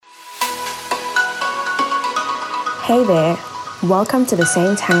Hey there, welcome to the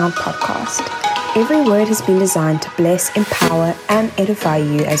Saints Hangout podcast. Every word has been designed to bless, empower, and edify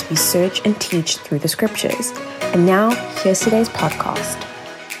you as we search and teach through the scriptures. And now, here's today's podcast.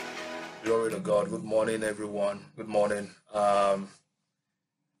 Glory to God. Good morning, everyone. Good morning.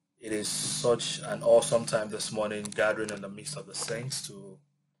 It is such an awesome time this morning, gathering in the midst of the saints to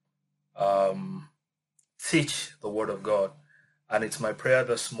teach the Word of God. And it's my prayer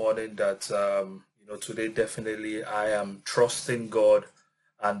this morning that today definitely I am trusting God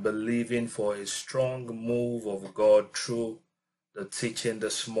and believing for a strong move of God through the teaching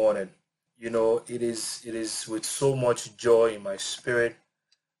this morning. You know, it is with so much joy in my spirit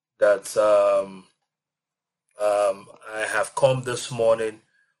that I have come this morning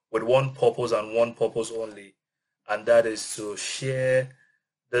with one purpose and one purpose only, and that is to share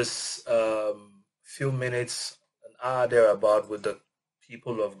this few minutes, an hour thereabout with the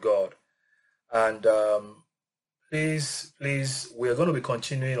people of God. And please, we're going to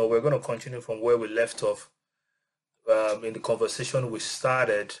continue from where we left off in the conversation we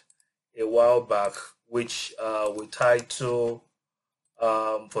started a while back, which we tied to,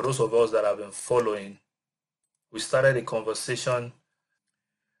 for those of us that have been following, we started a conversation,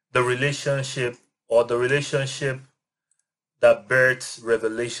 the relationship that births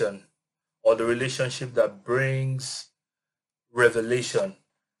revelation, or the relationship that brings revelation.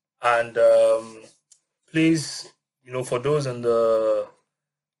 And please, for those in the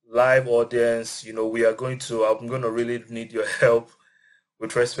live audience, I'm going to really need your help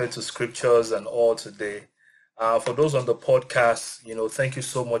with respect to scriptures and all today. For those on the podcast, thank you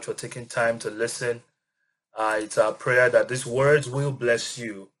so much for taking time to listen. It's our prayer that these words will bless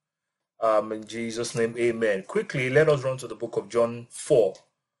you. In Jesus' name, amen. Quickly, let us run to the book of John 4,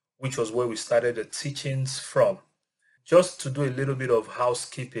 which was where we started the teachings from. Just to do a little bit of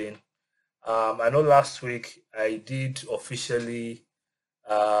housekeeping, I know last week I did officially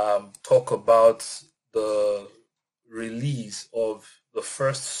talk about the release of the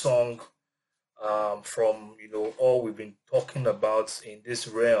first song from all we've been talking about in this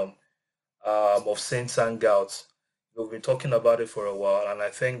realm of Saints Hangout. We've been talking about it for a while, and I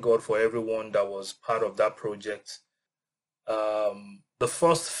thank God for everyone that was part of that project. The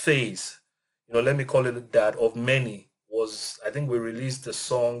first phase, let me call it that, of many was, I think we released the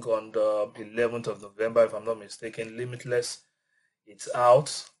song on the 11th of November, if I'm not mistaken, Limitless. It's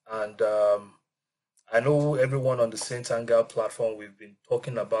out, and I know everyone on the Saints Hangout platform, we've been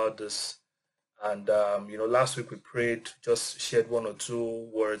talking about this. And, last week we prayed, just shared one or two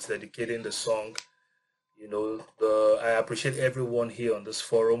words dedicating the song. I appreciate everyone here on this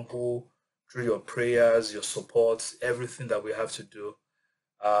forum who, through your prayers, your support, everything that we have to do.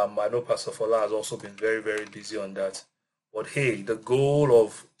 I know Pastor Fola has also been very, very busy on that. But hey, the goal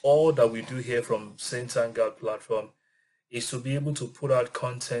of all that we do here from Saints Hangout platform is to be able to put out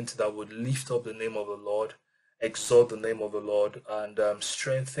content that would lift up the name of the Lord, exalt the name of the Lord, and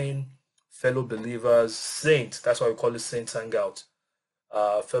strengthen fellow believers, saints. That's why we call it Saints Hangout.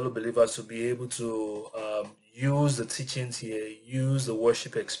 Fellow believers to be able to use the teachings here, use the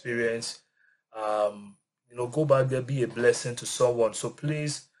worship experience, go back there, be a blessing to someone. So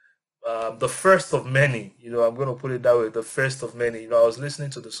please, the first of many, I'm going to put it that way, the first of many. I was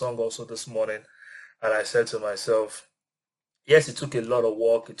listening to the song also this morning, and I said to myself, yes, it took a lot of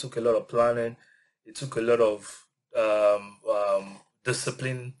work, it took a lot of planning, it took a lot of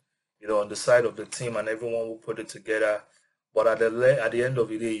discipline, on the side of the team and everyone who put it together. But at the end of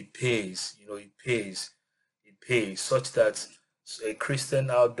the day, it pays. It pays such that a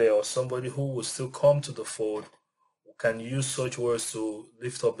Christian out there or somebody who will still come to the fold can use such words to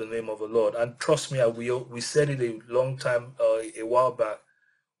lift up the name of the Lord. And trust me, we said it a long time, a while back.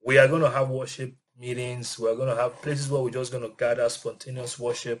 We are going to have worship meetings. We are going to have places where we're just going to gather spontaneous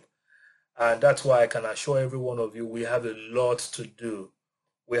worship. And that's why I can assure every one of you, we have a lot to do.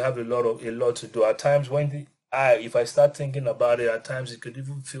 We have a lot to do. At times if I start thinking about it, at times it could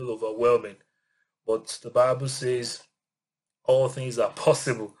even feel overwhelming. But the Bible says all things are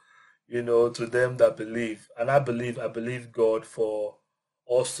possible, to them that believe. And I believe God for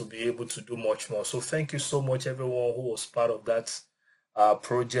us to be able to do much more. So thank you so much, everyone who was part of that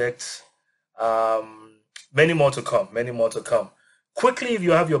project. Many more to come. Quickly, if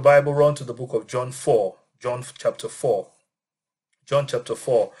you have your Bible, run to the book of John chapter 4. John chapter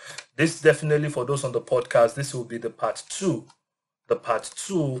 4. This definitely, for those on the podcast, this will be the part two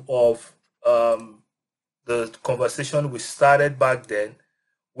of the conversation we started back then,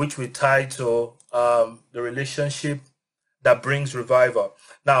 which we tied to the relationship that brings revival.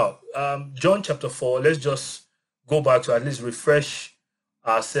 Now, John chapter 4, let's just go back to at least refresh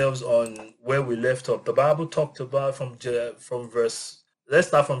ourselves on where we left off. The Bible talked about from verse. Let's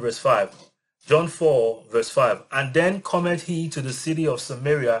start from verse 5. John 4, verse 5. And then cometh he to the city of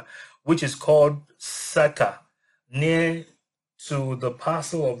Samaria, which is called Sychar, near to the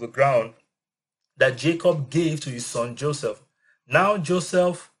parcel of the ground that Jacob gave to his son Joseph. Now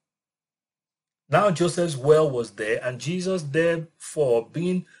Joseph's well was there, and Jesus, therefore,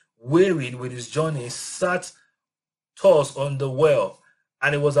 being wearied with his journey, sat thus on the well.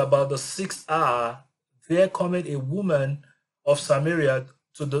 And it was about the 6th hour. There cometh a woman of Samaria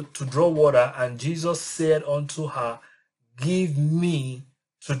to draw water, and Jesus said unto her, Give me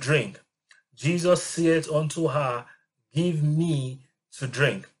to drink. Jesus said unto her, Give me to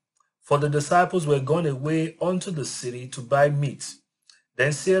drink. For the disciples were gone away unto the city to buy meat.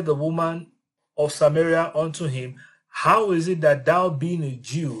 Then said the woman of Samaria unto him, How is it that thou, being a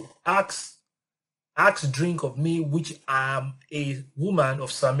Jew, ask drink of me, which am a woman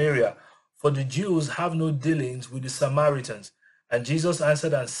of Samaria? For the Jews have no dealings with the Samaritans. And Jesus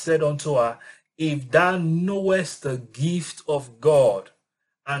answered and said unto her, If thou knowest the gift of God,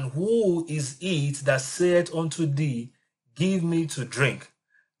 and who is it that saith unto thee, Give me to drink,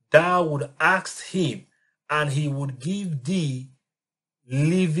 thou would ask him, and he would give thee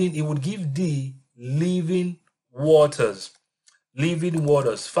living waters. Living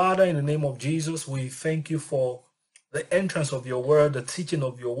waters. Father, in the name of Jesus, we thank you for the entrance of your word, the teaching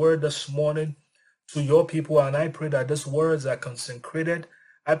of your word this morning to your people. And I pray that these words are consecrated.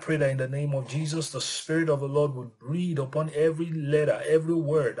 I pray that in the name of Jesus, the Spirit of the Lord would breathe upon every letter, every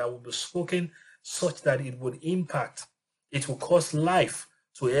word that will be spoken, such that it would impact, it will cause life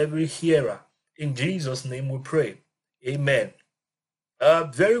to every hearer. In Jesus' name we pray. Amen.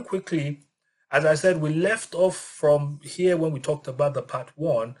 Very quickly, as I said, we left off from here when we talked about the part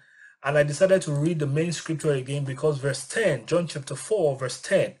 1, and I decided to read the main scripture again because verse 10, John chapter 4, verse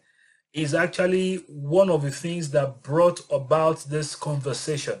 10, is actually one of the things that brought about this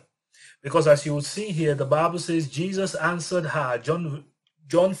conversation. Because as you will see here, the Bible says Jesus answered her,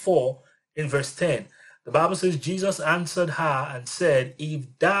 John 4 in verse 10. The Bible says Jesus answered her and said, If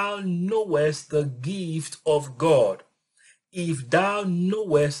thou knowest the gift of God, if thou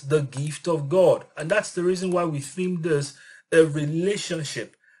knowest the gift of God. And that's the reason why we themed this, a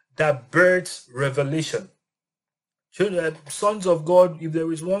relationship that births revelation. Sons of God, if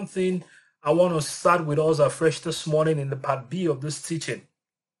there is one thing I want to start with us afresh this morning in the part B of this teaching,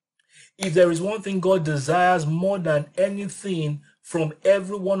 if there is one thing God desires more than anything from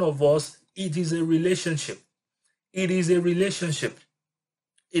every one of us, it is a relationship. It is a relationship.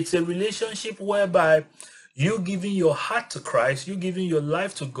 It's a relationship whereby you giving your heart to Christ, you giving your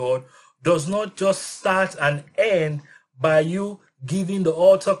life to God, does not just start and end by you giving the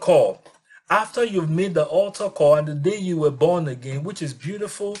altar call. After you've made the altar call and the day you were born again, which is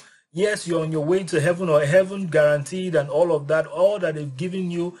beautiful, yes, you're on your way to heaven, or heaven guaranteed, and all of that, all that they've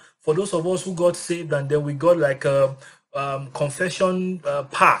given you. For those of us who got saved and then we got like a confession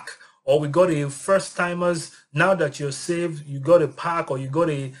pack, or we got a first timers, now that you're saved, you got a pack, or you got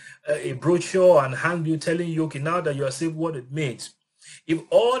a brochure and hand you telling you, okay, now that you're saved, what it means. If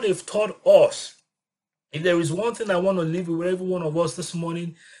all they've taught us, if there is one thing I want to leave with every one of us this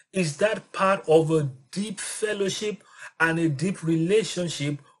morning, is that part of a deep fellowship and a deep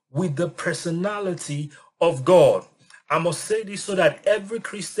relationship with the personality of God. I must say this so that every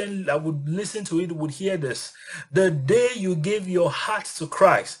Christian that would listen to it would hear this. The day you gave your heart to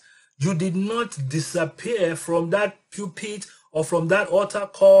Christ, you did not disappear from that pulpit or from that altar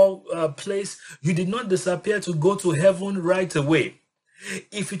call place. You did not disappear to go to heaven right away.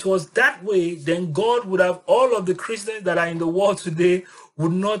 If it was that way, then God would have, all of the Christians that are in the world today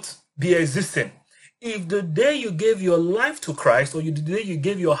would not be existing. If the day you gave your life to Christ, or the day you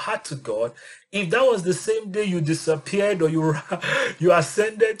gave your heart to God, if that was the same day you disappeared or you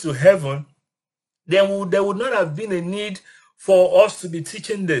ascended to heaven, then there would not have been a need for us to be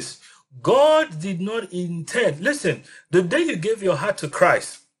teaching this. God did not intend. Listen, the day you gave your heart to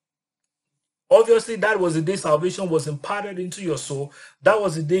Christ, obviously that was the day salvation was imparted into your soul. That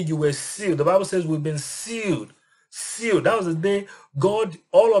was the day you were sealed. The Bible says we've been sealed. That was the day God,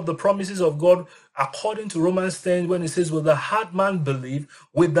 all of the promises of God, according to Romans 10, when it says, with the heart man believe,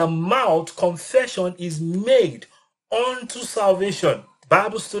 with the mouth confession is made unto salvation.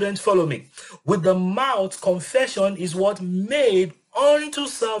 Bible students, follow me. With the mouth confession is what made unto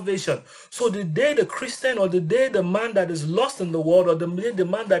salvation. So the day the Christian, or the day the man that is lost in the world, or the day the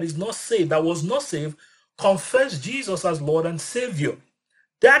man that is not saved, that was not saved, confess Jesus as Lord and Savior,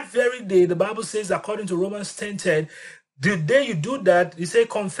 that very day, the Bible says, according to Romans 10:10, The day you do that, he said,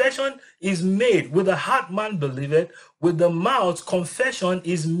 confession is made. With the heart man believeth, with the mouth confession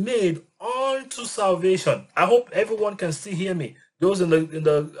is made unto salvation. I hope everyone can still hear me, those in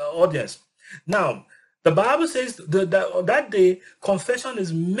the audience. Now, the Bible says that day confession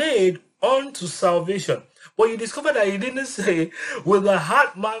is made unto salvation. But you discover that he didn't say, with the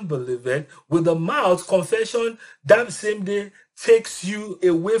heart man believeth, with the mouth confession that same day takes you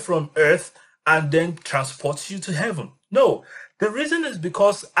away from earth and then transports you to heaven. No, the reason is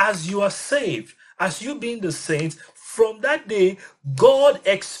because as you are saved, as you being the saints, from that day, God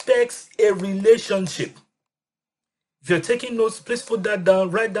expects a relationship. If you're taking notes, please put that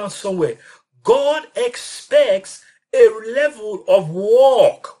down, write down somewhere. God expects a level of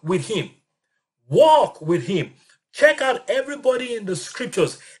walk with him. Walk with him. Check out everybody in the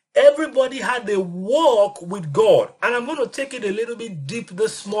scriptures. Everybody had a walk with God. And I'm going to take it a little bit deep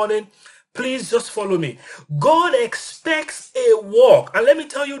this morning. Please just follow me. God expects a walk. And let me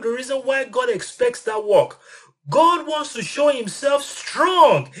tell you the reason why God expects that walk. God wants to show himself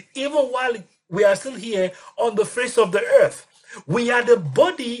strong even while we are still here on the face of the earth. We are the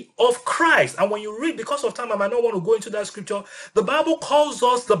body of Christ. And when you read, because of time, I might not want to go into that scripture. The Bible calls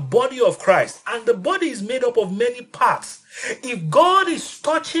us the body of Christ. And the body is made up of many parts. If God is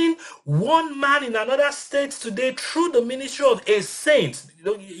touching one man in another state today through the ministry of a saint,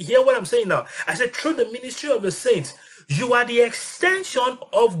 you hear what I'm saying now? I said through the ministry of a saint, you are the extension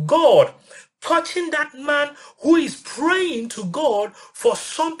of God, touching that man who is praying to God for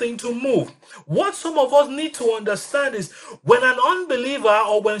something to move. What some of us need to understand is when an unbeliever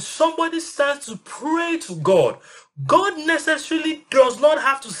or when somebody stands to pray to God, God necessarily does not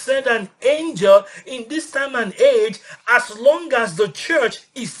have to send an angel in this time and age as long as the church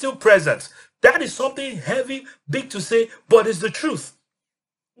is still present. That is something heavy, big to say, but it's the truth.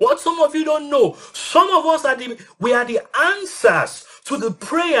 What some of you don't know, some of us are the answers to the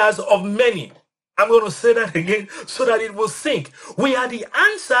prayers of many. I'm going to say that again so that it will sink. We are the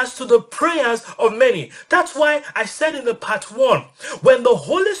answers to the prayers of many. That's why I said in the part 1, when the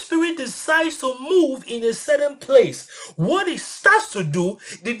Holy Spirit decides to move in a certain place, what he starts to do,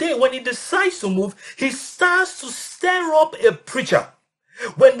 the day when he decides to move, he starts to stir up a preacher.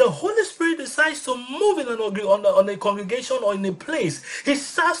 When the Holy Spirit decides to move in on a congregation or in a place, he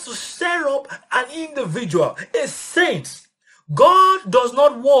starts to stir up an individual, a saint. God does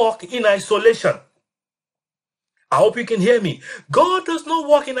not walk in isolation. I hope you can hear me. God does not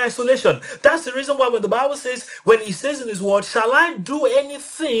walk in isolation. That's the reason why when the Bible says, when he says in his word, shall I do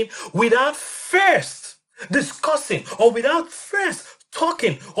anything without first discussing or without first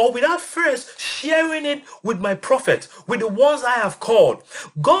talking or without first sharing it with my prophet, with the ones I have called?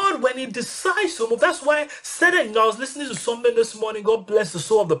 God, when he decides to move, that's why Satan, I was listening to something this morning, God bless the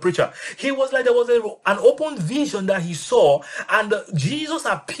soul of the preacher. He was like, there was an open vision that he saw, and Jesus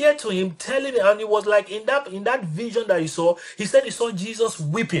appeared to him, telling him, and it was like in that vision that he saw, he said he saw Jesus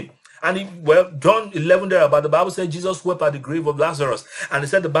weeping. And John 11 there, but the Bible said Jesus wept at the grave of Lazarus. And it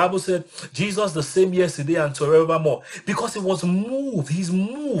said the Bible said Jesus the same yesterday and forevermore. Because he was moved. He's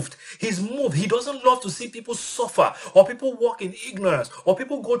moved. He's moved. He doesn't love to see people suffer or people walk in ignorance or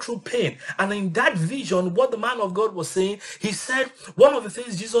people go through pain. And in that vision, what the man of God was saying, he said, one of the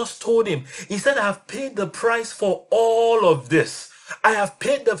things Jesus told him, he said, I have paid the price for all of this. I have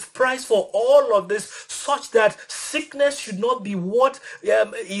paid the price for all of this, such that sickness should not be what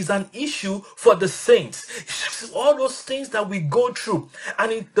is an issue for the saints. All those things that we go through.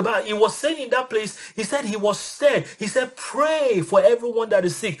 And he was saying in that place, he said he was stirred. He said, pray for everyone that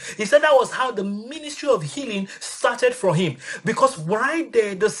is sick. He said that was how the ministry of healing started for him. Because right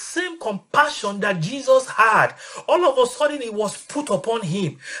there, the same compassion that Jesus had, all of a sudden it was put upon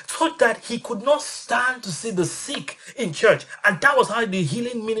him, such that he could not stand to see the sick in church. And that was how the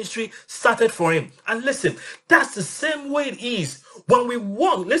healing ministry started for him. And listen, that's the same way it is when we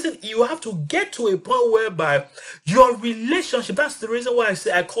walk. Listen, you have to get to a point whereby your relationship, that's the reason why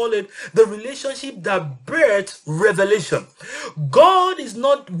I call it the relationship that births revelation. God is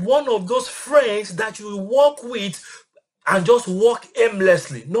not one of those friends that you walk with and just walk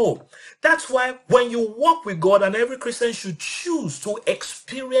aimlessly. No. That's why when you walk with God, and every Christian should choose to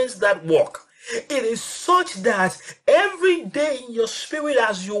experience that walk, it is such that every day in your spirit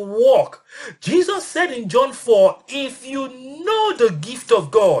as you walk, Jesus said in John 4, if you know the gift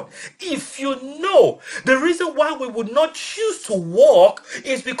of God, if you know, the reason why we would not choose to walk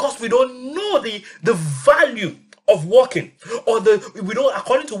is because we don't know the value of walking, or we don't,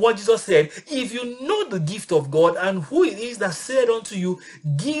 according to what Jesus said, if you know the gift of God and who it is that said unto you,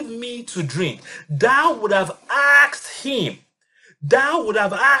 give me to drink, thou would have asked him. Thou would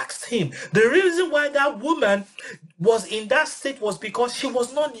have asked him. The reason why that woman was in that state was because she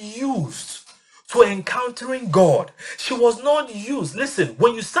was not used to encountering God. She was not used. Listen,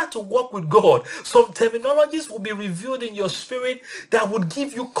 when you start to walk with God, some terminologies will be revealed in your spirit that would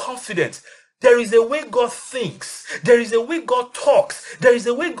give you confidence. There is a way God thinks. There is a way God talks. There is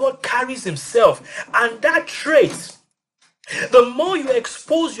a way God carries himself. And that trait, the more you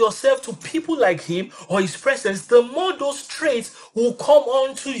expose yourself to people like him or his presence, the more those traits will come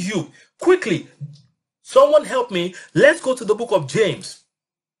onto you. Quickly, someone help me. Let's go to the book of James.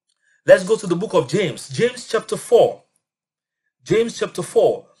 Let's go to the book of James. James chapter 4. James chapter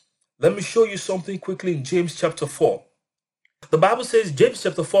 4. Let me show you something quickly in James chapter 4. The Bible says, James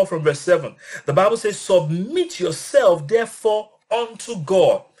chapter 4 from verse 7. The Bible says, submit yourself therefore unto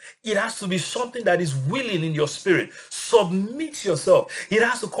God. It has to be something that is willing in your spirit. Submit yourself. It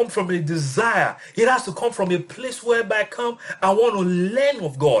has to come from a desire. It has to come from a place whereby I want to learn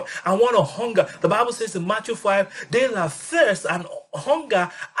of God. I want to hunger. The Bible says in Matthew 5, they that thirst and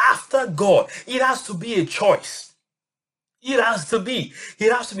hunger after God. It has to be a choice. It has to be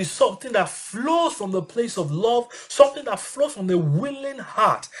something that flows from the place of love, something that flows from the willing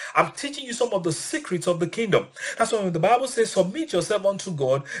heart. I'm teaching you some of the secrets of the kingdom. That's why when the Bible says, submit yourself unto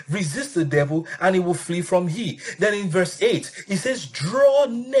God, resist the devil, and he will flee from he. Then in verse 8, he says, draw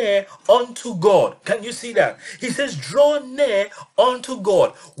near unto God. Can you see that? He says, draw near unto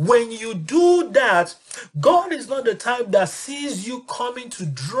God. When you do that, God is not the type that sees you coming to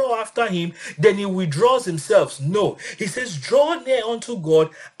draw after him, then he withdraws himself. No, he says, draw near unto God,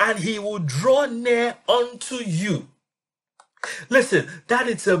 and he will draw near unto you. Listen, that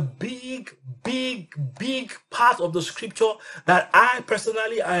is a big part of the scripture that I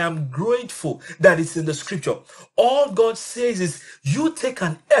am grateful that it's in the scripture. All God says is, you take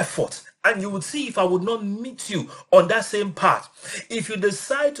an effort, and you would see if I would not meet you on that same path. If you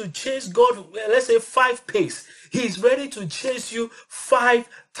decide to chase God, let's say 5 pace, he's ready to chase you 5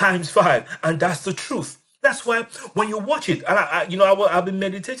 times 5. And that's the truth. That's why when you watch it, and I've been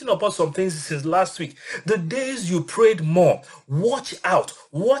meditating upon some things since last week. The days you prayed more, watch out.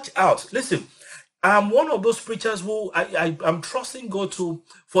 Listen, I'm one of those preachers who I'm trusting God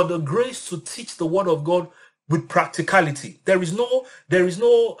for the grace to teach the word of God with practicality. There is no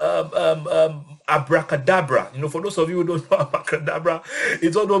abracadabra. For those of you who don't know abracadabra,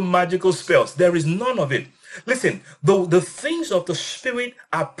 it's all those magical spells. There is none of it. Listen, the things of the spirit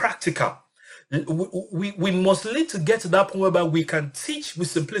are practical. We must need to get to that point whereby we can teach with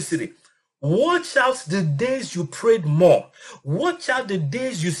simplicity. Watch out the days you prayed more. Watch out the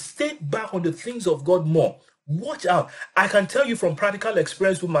days you stayed back on the things of God more. Watch out. I can tell you from practical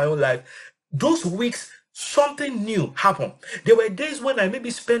experience with my own life, those weeks, something new happened. There were days when I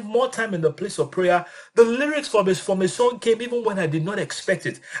maybe spent more time in the place of prayer. The lyrics from a song came even when I did not expect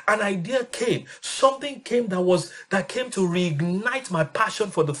it. An idea came. Something came that came to reignite my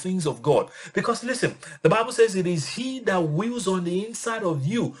passion for the things of God. Because listen, the Bible says it is he that wills on the inside of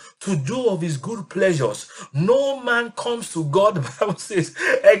you to do of his good pleasures. No man comes to God, the Bible says,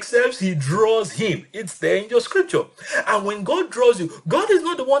 except he draws him. It's there in your scripture. And when God draws you, God is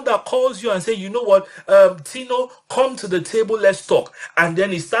not the one that calls you and say, you know what, Tino, come to the table, let's talk. And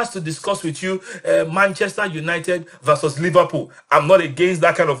then he starts to discuss with you Manchester United versus Liverpool. I'm not against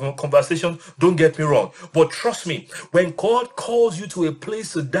that kind of conversation, don't get me wrong. But trust me, when God calls you to a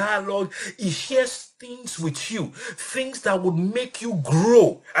place to dialogue, he shares things with you, things that would make you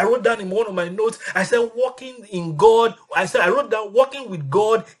grow. I wrote down in one of my notes, I said, walking with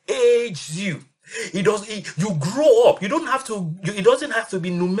God ages you. You grow up. It doesn't have to be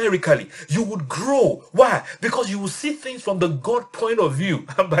numerically. You would grow. Why? Because you will see things from the God point of view.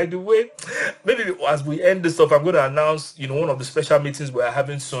 And by the way, maybe as we end this up, I'm going to announce, one of the special meetings we're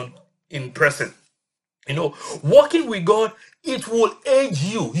having soon in person. Walking with God, it will age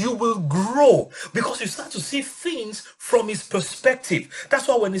you. You will grow because you start to see things from his perspective. That's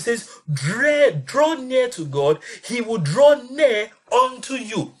why when he says, draw near to God, he will draw near unto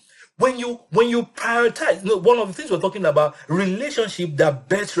you. When you prioritize, one of the things we're talking about, relationship that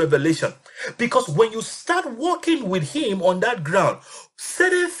bears revelation. Because when you start walking with him on that ground,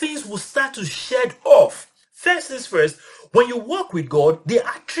 certain things will start to shed off. First things first, when you walk with God, the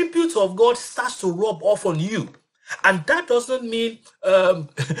attributes of God starts to rub off on you. And that doesn't mean,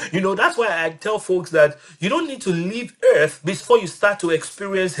 that's why I tell folks that you don't need to leave earth before you start to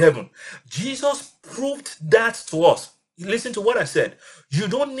experience heaven. Jesus proved that to us. Listen to what I said. You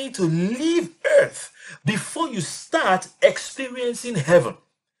don't need to leave earth before you start experiencing heaven.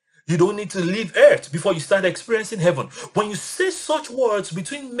 You don't need to leave earth before you start experiencing heaven. When you say such words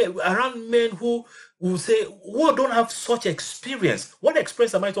around men who will say, who don't have such experience, what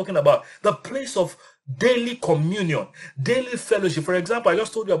experience am I talking about? The place of daily communion, daily fellowship. For example, I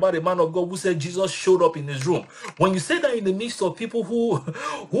just told you about a man of God who said Jesus showed up in his room. When you say that in the midst of people who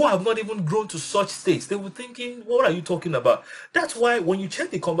have not even grown to such states, they were thinking, what are you talking about? That's why when you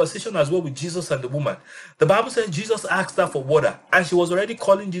check the conversation as well with Jesus and the woman, the Bible says Jesus asked her for water, and she was already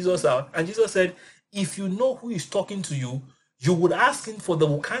calling Jesus out. And Jesus said, if you know who is talking to you, you would ask him for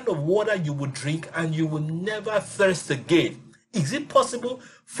the kind of water you would drink, and you will never thirst again. Is it possible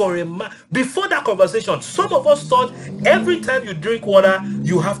for a man? Before that conversation, some of us thought every time you drink water,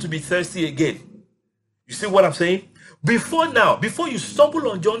 you have to be thirsty again. You see what I'm saying? Before you stumble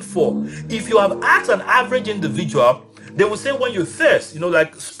on John 4, if you have asked an average individual, they will say when you thirst,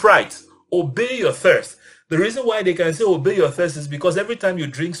 like Sprite, obey your thirst. The reason why they can say obey your thirst is because every time you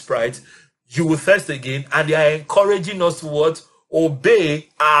drink Sprite, you will thirst again, and they are encouraging us to what? Obey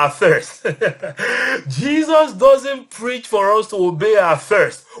our thirst. Jesus doesn't preach for us to obey our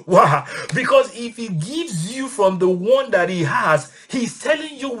thirst. Why? Because if he gives you from the one that he has, he's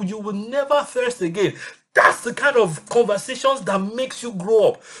telling you you will never thirst again. That's the kind of conversations that makes you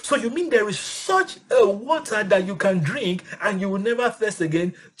grow up. So you mean there is such a water that you can drink and you will never thirst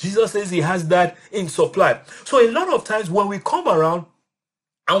again? Jesus says he has that in supply. So a lot of times when we come around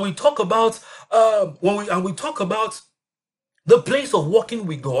and we talk about the place of walking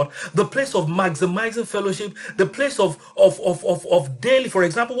with God, the place of maximizing fellowship, the place of daily. For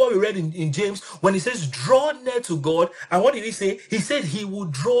example, what we read in James, when he says, draw near to God. And what did he say? He said he will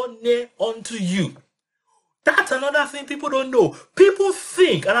draw near unto you. That's another thing people don't know. People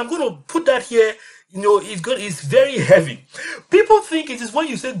think, and I'm going to put that here, it's very heavy. People think it is when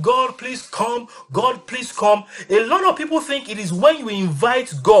you say, God, please come, God, please come. A lot of people think it is when you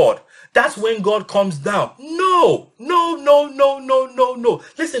invite God. That's when God comes down. No.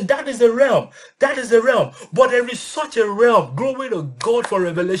 Listen, that is a realm. But there is such a realm. Glory to God for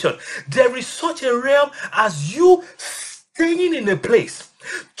revelation. There is such a realm as you staying in a place,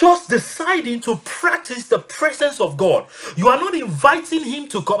 just deciding to practice the presence of God. You are not inviting him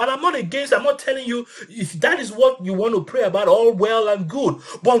to come. And I'm not telling you if that is what you want to pray about, all well and good.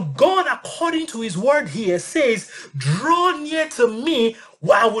 But God, according to his word here, says, draw near to me,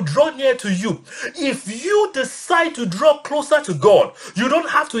 I will draw near to you. If you decide to draw closer to God, you don't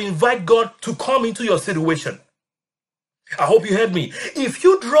have to invite God to come into your situation. I hope you heard me. If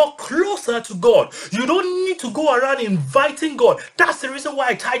you draw closer to God, you don't need to go around inviting God. That's the reason why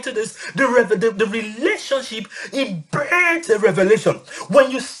I titled this, the relationship, it births a revelation. When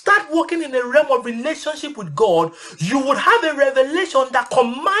you start walking in a realm of relationship with God, you would have a revelation that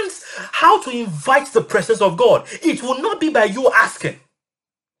commands how to invite the presence of God. It will not be by you asking.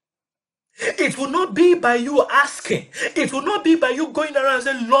 It will not be by you asking. It will not be by you going around and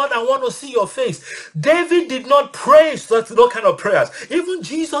saying, Lord, I want to see your face. David did not pray that kind of prayers. Even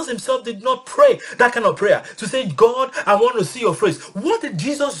Jesus himself did not pray that kind of prayer to say, God, I want to see your face. What did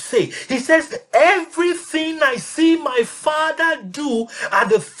Jesus say? He says, everything I see my Father do are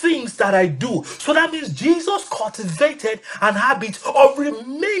the things that I do. So that means Jesus cultivated an habit of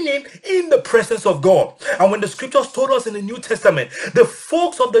remaining in the presence of God. And when the scriptures told us in the New Testament, the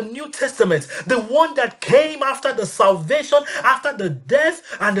folks of the New Testament, the one that came after the salvation, after the death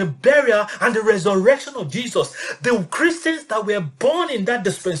and the burial and the resurrection of Jesus, the Christians that were born in that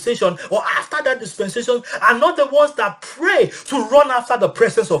dispensation or after that dispensation are not the ones that pray to run after the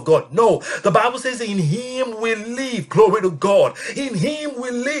presence of God. No, the Bible says in him we live. Glory to God. In him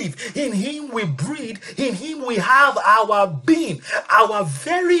we live. In him we breathe. In him we have our being. Our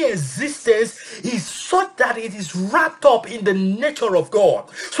very existence is such that it is wrapped up in the nature of God.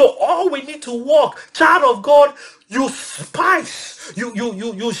 So all we need to walk, child of God, you spice,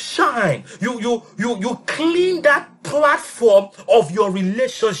 you shine, you clean that platform of your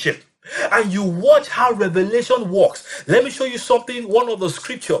relationship, and you watch how revelation works. Let me show you something, one of the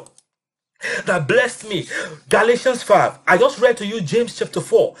scripture that blessed me. Galatians 5. I just read to you James chapter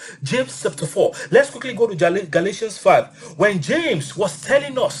 4. James chapter 4. Let's quickly go to Galatians 5. When James was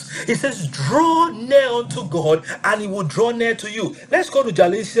telling us, he says, draw near unto God and he will draw near to you. Let's go to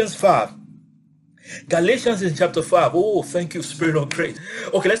Galatians 5. Galatians in chapter 5. Oh, thank you, Spirit of grace.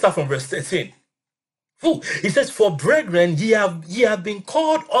 Okay, let's start from verse 13. He says, for brethren, ye have been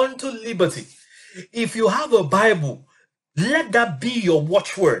called unto liberty. If you have a Bible, let that be your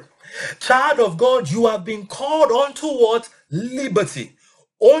watchword. Child of God, you have been called unto what? Liberty.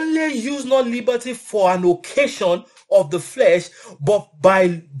 Only use not liberty for an occasion of the flesh, but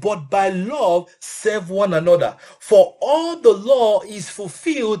by love serve one another. For all the law is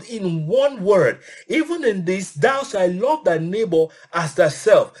fulfilled in one word. Even in this, thou shalt love thy neighbor as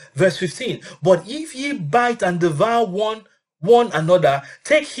thyself. Verse 15. But if ye bite and devour one one another.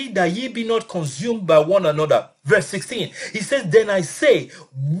 Take heed that ye be not consumed by one another. Verse 16, he says, then I say,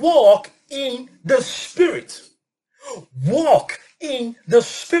 walk in the Spirit. Walk in the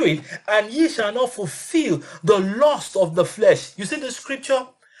Spirit, and ye shall not fulfill the lust of the flesh. You see the scripture?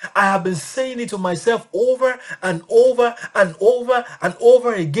 I have been saying it to myself over and over and over and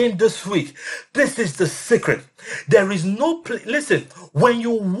over again this week. This is the secret. There is no listen, when you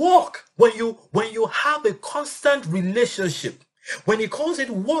walk, when you have a constant relationship, when he calls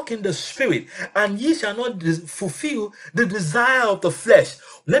it walk in the Spirit, and ye shall not fulfill the desire of the flesh.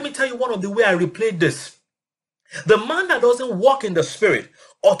 Let me tell you one of the way I replayed this. The man that doesn't walk in the Spirit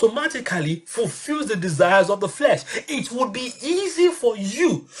automatically fulfills the desires of the flesh. It would be easy for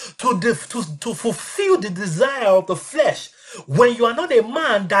you to fulfill the desire of the flesh when you are not a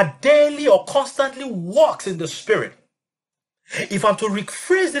man that daily or constantly walks in the Spirit. If I'm to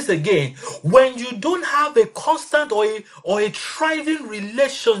rephrase this again, when you don't have a constant or a thriving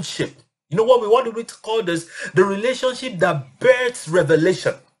relationship, you know what do we call this? The relationship that births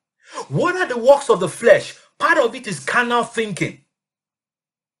revelation. What are the works of the flesh? Part of it is carnal thinking.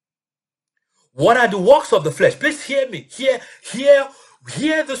 What are the works of the flesh? Please hear me. Hear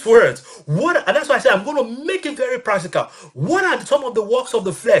these words. And that's why I say I'm going to make it very practical. What are some of the works of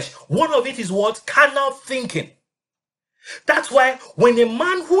the flesh? One of it is what? Carnal thinking. That's why when a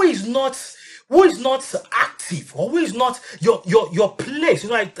man who is not active, or who is not your place,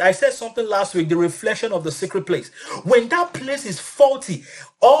 I said something last week, the reflection of the secret place. When that place is faulty,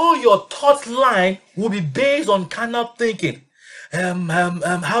 all your thought line will be based on carnal thinking.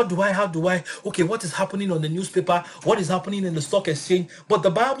 How do I? Okay, what is happening on the newspaper? What is happening in the stock exchange? But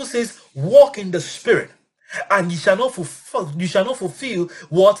the Bible says, walk in the Spirit, and you shall not fulfill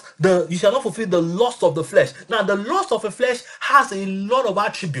the lust of the flesh. Now, the lust of the flesh has a lot of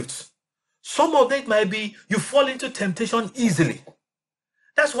attributes. Some of it might be you fall into temptation easily.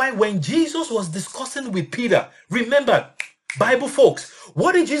 That's why when Jesus was discussing with Peter, remember, Bible folks,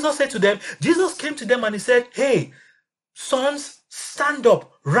 what did Jesus say to them? Jesus came to them and he said, hey, sons, stand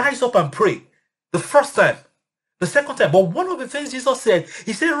up, rise up and pray. The first time, the second time. But one of the things Jesus said,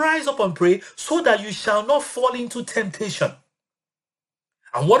 he said, rise up and pray so that you shall not fall into temptation.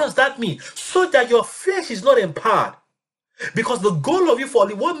 And what does that mean? So that your flesh is not empowered. Because the goal of you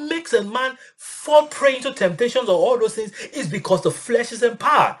falling, what makes a man fall prey into temptations or all those things is because the flesh is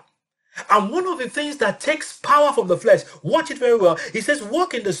empowered. And one of the things that takes power from the flesh, watch it very well, he says,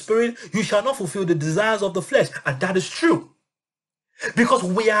 walk in the Spirit, you shall not fulfill the desires of the flesh. And that is true. Because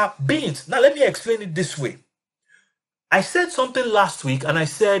we are beings. Now let me explain it this way. I said something last week and I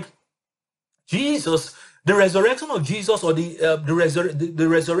said, Jesus, the resurrection of Jesus, or the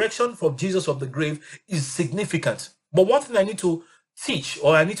resurrection from Jesus of the grave is significant. But one thing I need to teach,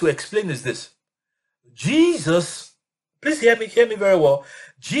 or I need to explain, is this. Jesus, please hear me very well.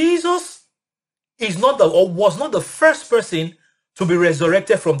 Jesus is not was not the first person to be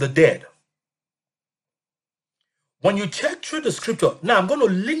resurrected from the dead. When you check through the scripture, now I'm going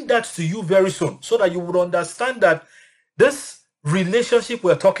to link that to you very soon so that you would understand that this relationship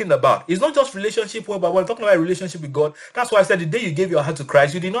we're talking about is not just relationship, but we're talking about a relationship with God. That's why I said the day you gave your heart to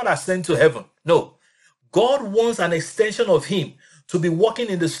Christ, you did not ascend to heaven. No. God wants an extension of him to be walking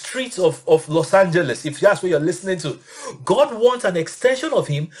in the streets of Los Angeles, if that's what you're listening to. God wants an extension of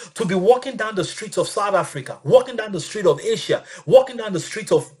him to be walking down the streets of South Africa, walking down the street of Asia, walking down the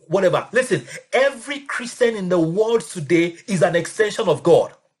streets of whatever. Listen, every Christian in the world today is an extension of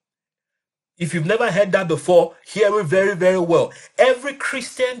God. If you've never heard that before, hear it very, very well. Every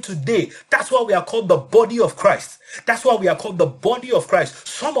Christian today, that's why we are called the body of Christ. That's why we are called the body of Christ.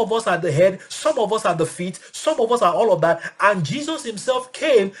 Some of us are the head, some of us are the feet, some of us are all of that. And Jesus himself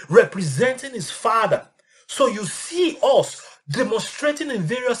came representing his Father. So you see us demonstrating in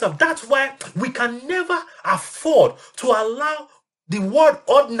various stuff. That's why we can never afford to allow the word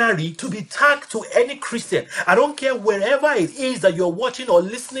ordinary to be tagged to any Christian. I don't care wherever it is that you're watching or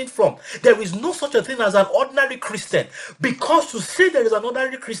listening from. There is no such a thing as an ordinary Christian. Because to say there is an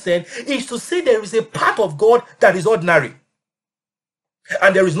ordinary Christian is to say there is a part of God that is ordinary.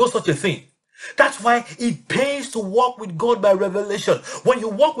 And there is no such a thing. That's why it pays to walk with God by revelation. When you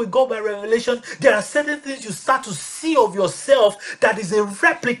walk with God by revelation, there are certain things you start to see of yourself that is a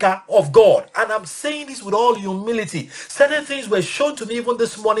replica of God. And I'm saying this with all humility. Certain things were shown to me even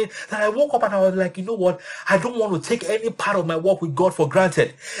this morning that I woke up and I was like, you know what? I don't want to take any part of my walk with God for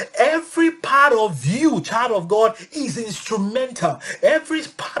granted. Every part of you, child of God, is instrumental. Every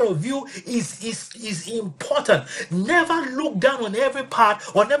part of you is important. Never look down on every part,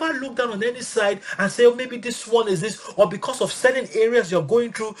 or never look down on any side and say, oh, maybe this one is this, or because of certain areas you're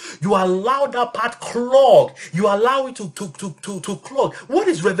going through, you allow that part clog. You allow it to clog. What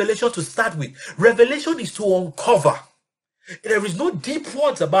is revelation to start with? Revelation is to uncover. There is no deep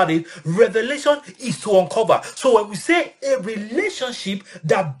words about it. Revelation is to uncover. So when we say a relationship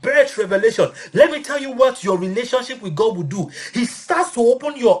that births revelation, let me tell you what your relationship with God will do. He starts to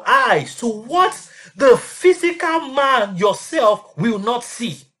open your eyes to what the physical man yourself will not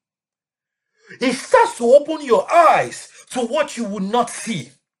see. He starts to open your eyes to what you will not see.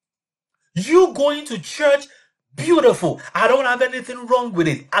 You going to church, beautiful. I don't have anything wrong with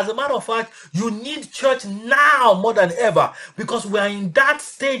it. As a matter of fact, you need church now more than ever, because we are in that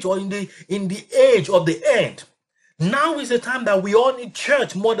stage, or in the age of the end. Now is the time that we all need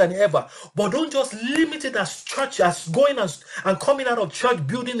church more than ever. But don't just limit it as church, as going and coming out of church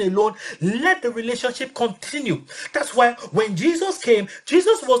building alone. Let the relationship continue. That's why when Jesus came,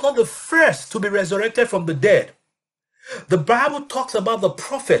 Jesus was not the first to be resurrected from the dead. The Bible talks about the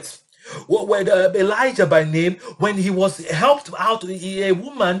prophets. When Elijah by name, when he was helped out, a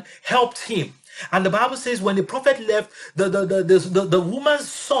woman helped him. And the Bible says when the prophet left, the woman's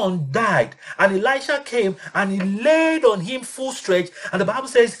son died. And Elisha came and he laid on him full stretch. And the Bible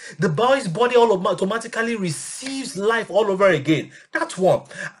says the boy's body automatically receives life all over again. That's one.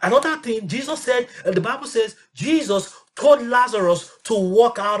 Another thing, Jesus said, the Bible says, Jesus told Lazarus to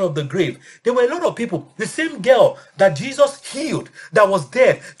walk out of the grave. There were a lot of people. The same girl that Jesus healed, that was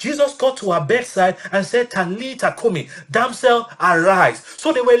dead, Jesus got to her bedside and said, Talitha Kumi, damsel, arise.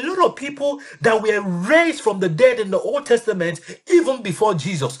 So there were a lot of people that were raised from the dead in the Old Testament even before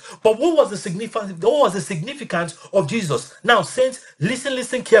Jesus. But what was the significance of Jesus? Now, saints,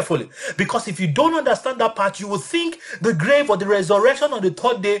 listen carefully. Because if you don't understand that part, you will think the grave or the resurrection on the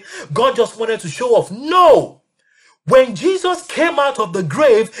third day, God just wanted to show off. No! When Jesus came out of the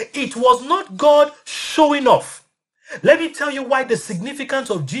grave, it was not God showing off. Let me tell you why the significance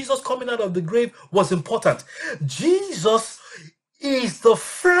of Jesus coming out of the grave was important. Jesus is the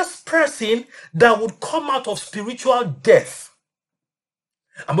first person that would come out of spiritual death.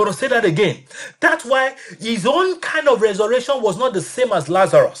 I'm going to say that again. That's why his own kind of resurrection was not the same as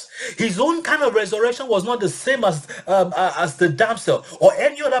Lazarus. His own kind of resurrection was not the same as the damsel or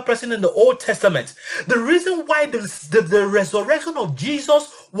any other person in the Old Testament. The reason why the resurrection of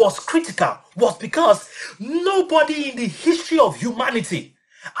Jesus was critical was because nobody in the history of humanity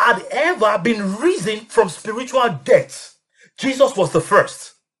had ever been risen from spiritual death. Jesus was the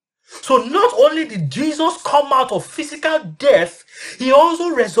first. So not only did Jesus come out of physical death, he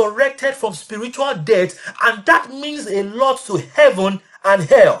also resurrected from spiritual death, and that means a lot to heaven and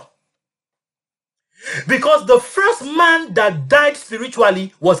hell. Because the first man that died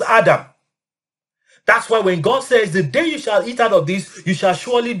spiritually was Adam. That's why when God says, the day you shall eat out of this, you shall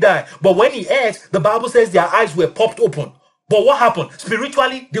surely die. But when he ate, the Bible says their eyes were popped open. But what happened?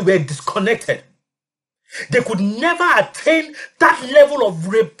 Spiritually, they were disconnected. They could never attain that level of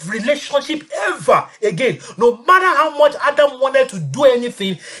relationship ever again. No matter how much Adam wanted to do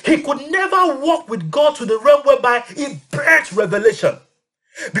anything, he could never walk with God to the realm whereby he birthed revelation.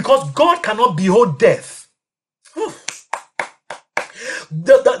 Because God cannot behold death.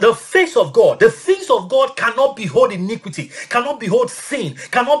 The face of God, the things of God cannot behold iniquity, cannot behold sin,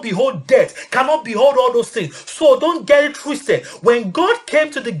 cannot behold death, cannot behold all those things. So don't get it twisted. When God came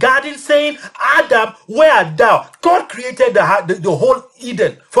to the garden saying, Adam, where art thou? God created the whole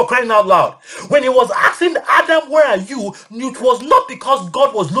Eden, for crying out loud. When he was asking Adam, where are you? It was not because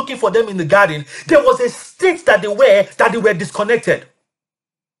God was looking for them in the garden. There was a state that they were disconnected.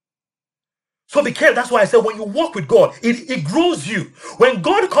 So be careful. That's why I said when you walk with God, it grows you. When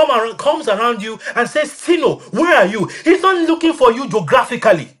God comes around you and says, Tino, where are you? He's not looking for you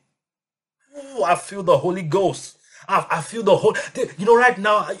geographically. Ooh, I feel the Holy Ghost. I feel the whole, right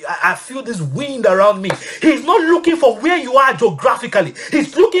now, I feel this wind around me. He's not looking for where you are geographically.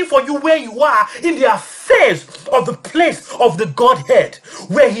 He's looking for you where you are in the affairs of the place of the Godhead,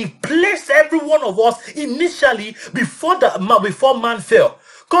 where he placed every one of us initially before man fell.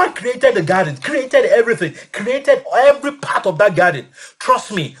 God created the garden, created everything, created every part of that garden.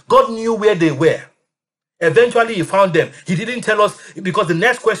 Trust me, God knew where they were. Eventually, he found them. He didn't tell us, because the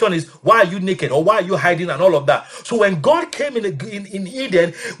next question is, why are you naked or why are you hiding and all of that. So when God came in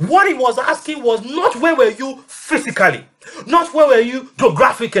Eden, what he was asking was not where were you physically, not where were you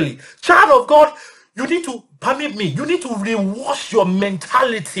geographically. Child of God, you need to, permit me, you need to rewash your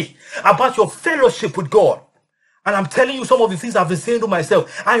mentality about your fellowship with God. And I'm telling you some of the things I've been saying to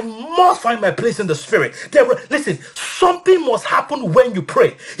myself. I must find my place in the spirit. Listen, something must happen when you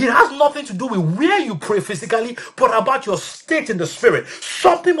pray. It has nothing to do with where you pray physically, but about your state in the spirit.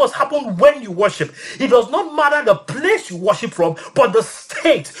 Something must happen when you worship. It does not matter the place you worship from, but the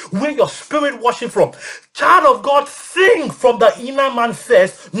state where your spirit worship from. Child of God, think from the inner man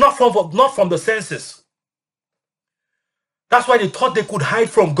first, not from the senses. That's why they thought they could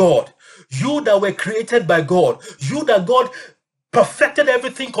hide from God. You that were created by God, you that God perfected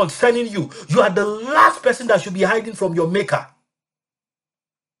everything concerning you, you are the last person that should be hiding from your maker.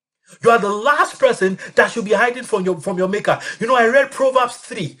 You are the last person that should be hiding from your maker. You know, I read Proverbs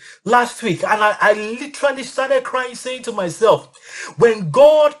 3 last week, and I literally started crying, saying to myself, when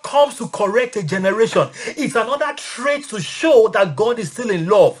God comes to correct a generation, it's another trait to show that God is still in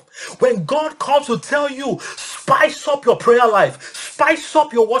love. When God comes to tell you, spice up your prayer life, spice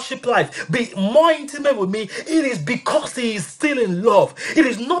up your worship life, be more intimate with me, it is because he is still in love. It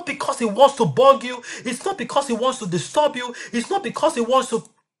is not because he wants to bug you. It's not because he wants to disturb you. It's not because he wants to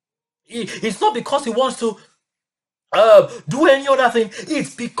do any other thing.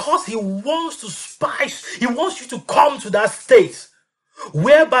 It's because he wants to spice. He wants you to come to that state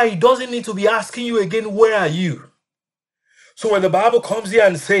whereby he doesn't need to be asking you again, where are you? So when the Bible comes here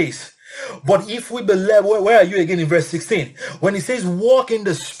and says, but if we believe, where are you again in verse 16? When it says walk in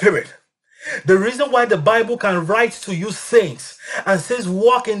the spirit, the reason why the Bible can write to you saints and says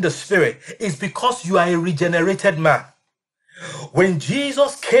walk in the spirit is because you are a regenerated man. When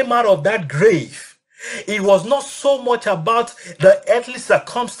Jesus came out of that grave, it was not so much about the earthly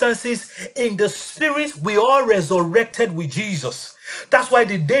circumstances. In the spirit, we all resurrected with Jesus. That's why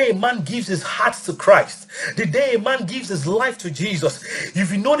the day a man gives his heart to Christ, the day a man gives his life to Jesus,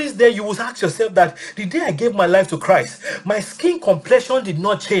 if you notice there, you will ask yourself that the day I gave my life to Christ, my skin complexion did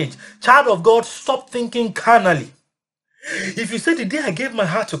not change. Child of God, stop thinking carnally. If you say the day I gave my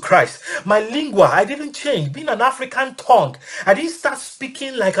heart to Christ, my lingua, I didn't change. Being an African tongue, I didn't start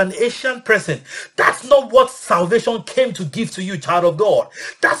speaking like an Asian person. That's not what salvation came to give to you, child of God.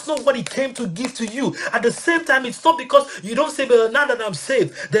 That's not what it came to give to you. At the same time, it's not because you don't say, but now that I'm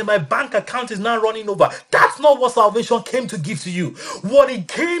saved, then my bank account is now running over. That's not what salvation came to give to you. What it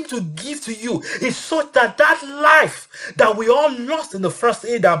came to give to you is such that that life that we all lost in the first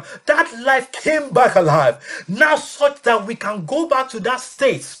Adam, that life came back alive. Now such that we can go back to that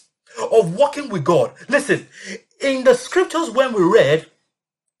state of walking with God. Listen, in the scriptures when we read,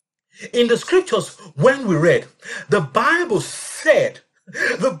 the Bible said,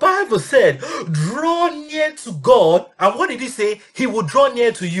 draw near to God. And what did he say? He will draw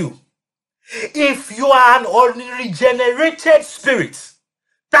near to you. If you are an unregenerated spirit,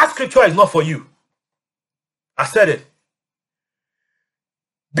 that scripture is not for you. I said it.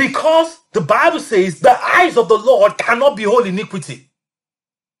 Because the Bible says the eyes of the Lord cannot behold iniquity.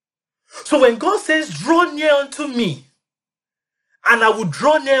 So when God says, draw near unto me, and I will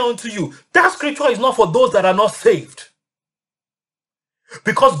draw near unto you, that scripture is not for those that are not saved.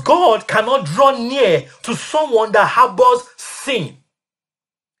 Because God cannot draw near to someone that harbors sin.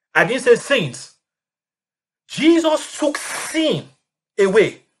 I didn't say sins. Jesus took sin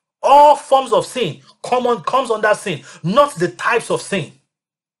away. All forms of sin comes under sin, not the types of sin.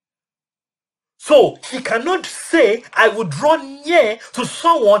 So he cannot say, I will draw near to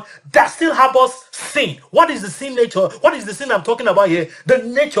someone that still harbors sin. What is the sin nature? What is the sin I'm talking about here? The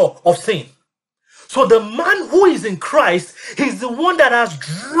nature of sin. So the man who is in Christ is the one that has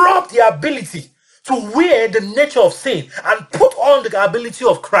dropped the ability to wear the nature of sin and put on the ability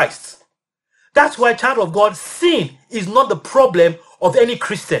of Christ. That's why, child of God, sin is not the problem of any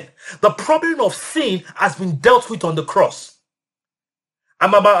Christian. The problem of sin has been dealt with on the cross.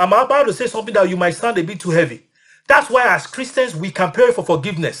 I'm about to say something that you might sound a bit too heavy. That's why as Christians, we can pray for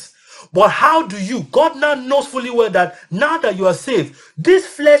forgiveness. But how do you? God now knows fully well that now that you are saved, this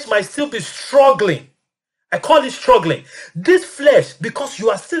flesh might still be struggling. I call it struggling. This flesh, because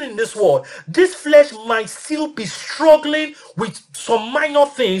you are still in this world, this flesh might still be struggling with some minor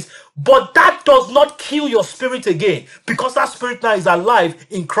things, but that does not kill your spirit again, because that spirit now is alive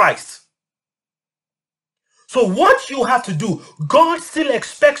in Christ. So what you have to do, God still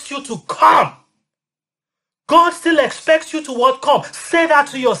expects you to come. God still expects you to what? Come. Say that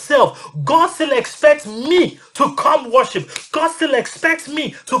to yourself. God still expects me to come worship. God still expects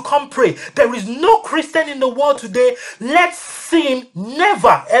me to come pray. There is no Christian in the world today. Let sin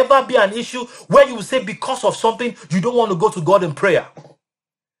never ever be an issue where you say because of something you don't want to go to God in prayer.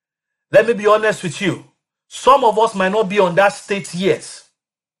 Let me be honest with you. Some of us might not be on that state yet.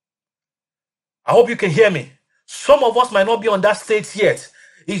 I hope you can hear me. Some of us might not be on that state yet.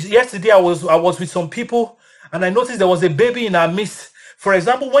 Yesterday I was with some people, and I noticed there was a baby in our midst. For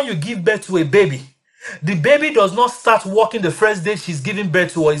example, when you give birth to a baby, the baby does not start walking the first day she's giving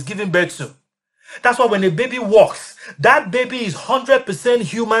birth to or is giving birth to. That's why when a baby walks, that baby is 100%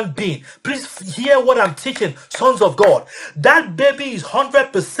 human being. Please hear what I'm teaching, sons of God. That baby is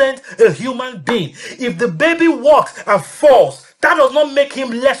 100% a human being. If the baby walks and falls, that does not make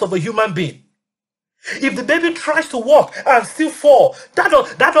him less of a human being. If the baby tries to walk and still fall,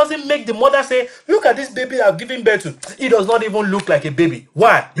 that doesn't make the mother say, look at this baby I've given birth to. It does not even look like a baby.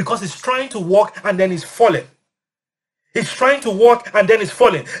 Why? Because it's trying to walk and then it's falling. It's trying to walk and then it's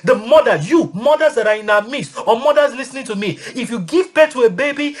falling. The mother, you mothers that are in our midst, or mothers listening to me, if you give birth to a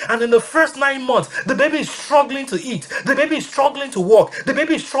baby and in the first 9 months, the baby is struggling to eat, the baby is struggling to walk, the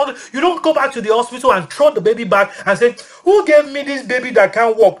baby is struggling, you don't go back to the hospital and throw the baby back and say, who gave me this baby that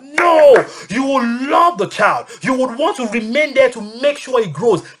can't walk? No, you will love the child. You would want to remain there to make sure it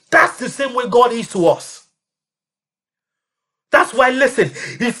grows. That's the same way God is to us. That's why, listen,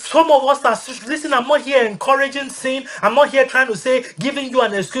 if some of us are, listen, I'm not here encouraging sin. I'm not here trying to say, giving you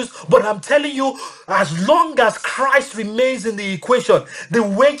an excuse, but I'm telling you, as long as Christ remains in the equation, the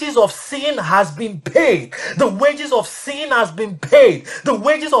wages of sin has been paid. The wages of sin has been paid. The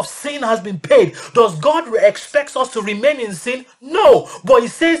wages of sin has been paid. Does God expect us to remain in sin? No. But he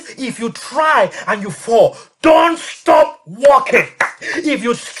says, if you try and you fall, don't stop walking. If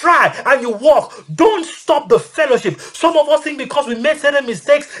you try and you walk, don't stop the fellowship. Some of us think because we made certain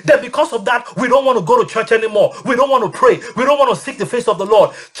mistakes, that because of that, we don't want to go to church anymore. We don't want to pray. We don't want to seek the face of the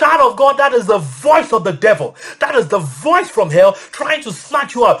Lord. Child of God, that is the voice of the devil. That is the voice from hell trying to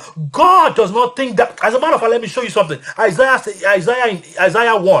snatch you up. God does not think that. As a matter of fact, let me show you something. Isaiah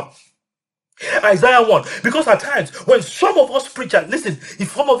 1. Isaiah 1. Because at times, when some of us preach, listen,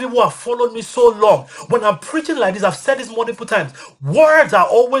 if some of you who have followed me so long, when I'm preaching like this, I've said this multiple times, words are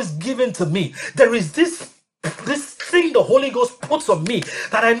always given to me. There is this thing the Holy Ghost puts on me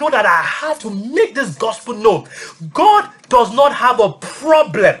that I know that I have to make this gospel known. God does not have a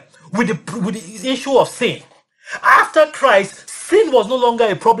problem with the issue of sin. After Christ, sin was no longer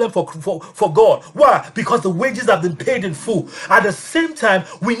a problem for God. Why? Because the wages have been paid in full. At the same time,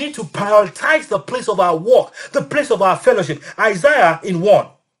 we need to prioritize the place of our walk, the place of our fellowship. Isaiah in 1.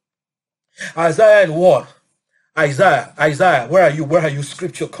 Isaiah, where are you? Where are you,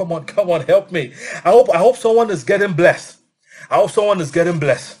 scripture? Come on, help me. I hope someone is getting blessed.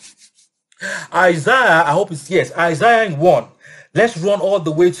 Isaiah, I hope it's, yes, Isaiah in 1. Let's run all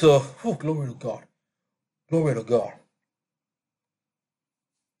the way to, glory to God. Glory to God.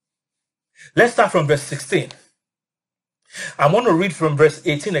 Let's start from verse 16. I want to read from verse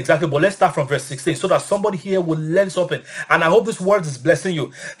 18 exactly, but let's start from verse 16 so that somebody here will learn something. And I hope this word is blessing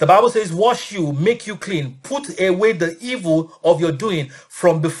you. The Bible says, wash you, make you clean, put away the evil of your doing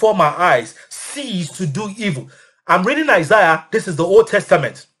from before my eyes. Cease to do evil. I'm reading Isaiah. This is the Old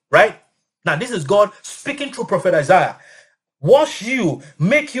Testament, right? Now, this is God speaking through prophet Isaiah. Wash you,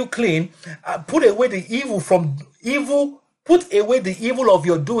 make you clean, put away the evil put away the evil of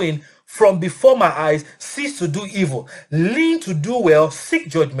your doing from before my eyes, cease to do evil, lean to do well, seek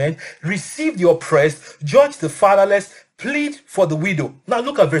judgment, receive the oppressed, judge the fatherless, plead for the widow. Now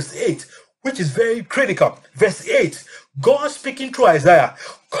look at verse 8, which is very critical. Verse 8, God speaking through Isaiah,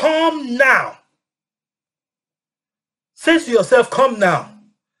 come now. Say to yourself, come now.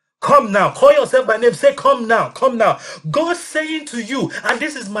 Come now. Call yourself by name. Say, come now. Come now. God saying to you, and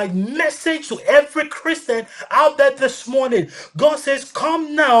this is my message to every Christian out there this morning. God says,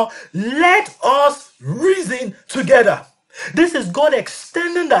 come now. Let us reason together. This is God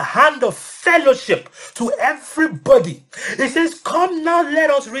extending the hand of fellowship to everybody. He says, come now,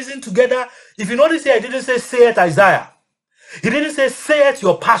 let us reason together. If you notice here, I didn't say it, Isaiah. He didn't say it,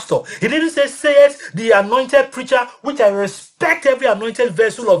 your pastor. He didn't say it, the anointed preacher, which I respect every anointed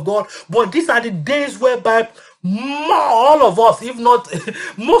vessel of God. But these are the days whereby all of us, if not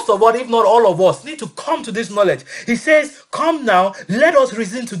most of us, if not all of us, need to come to this knowledge. He says, come now, let us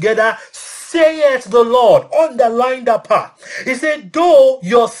reason together. Saith the Lord. Underline that part. He said, though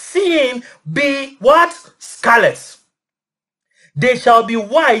your sin be what? Scarlet, they shall be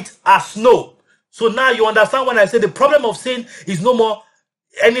white as snow. So now you understand when I say the problem of sin is no more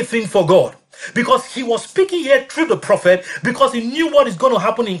anything for God. Because he was speaking here through the prophet, because he knew what is going to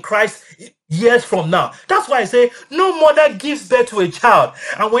happen in Christ years from now. That's why I say no mother gives birth to a child,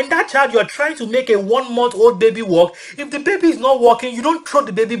 and when that child, you're trying to make a 1-month-old baby walk, if the baby is not walking, you don't throw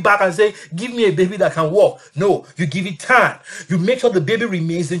the baby back and say, give me a baby that can walk. No, you give it time. You make sure the baby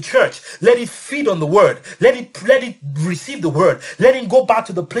remains in church. Let it feed on the word. Let it receive the word. Let him go back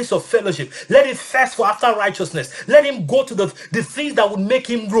to the place of fellowship. Let it fast for after righteousness. Let him go to the things that would make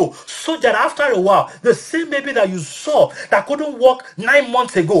him grow, so that after a while, the same baby that you saw that couldn't walk 9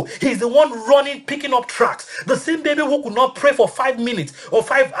 months ago, he's the one running, picking up tracks. The same baby who could not pray for 5 minutes or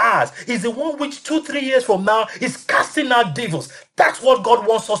 5 hours is the one which 2-3 years from now is casting out devils. That's what God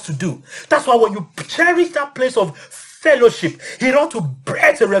wants us to do. That's why when you cherish that place of fellowship, he ought to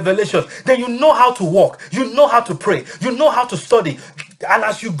break a revelation. Then you know how to walk, you know how to pray, you know how to study. And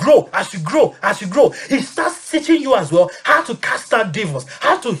as you grow, he starts teaching you as well how to cast out devils,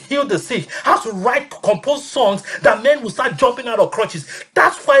 how to heal the sick, how to compose songs that men will start jumping out of crutches.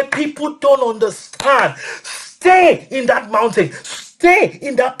 That's why people don't understand. Stay in that mountain. Stay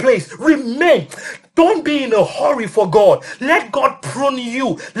in that place. Remain. Don't be in a hurry for God. Let God prune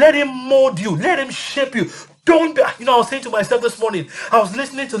you. Let him mold you. Let him shape you. Don't be, I was saying to myself this morning, I was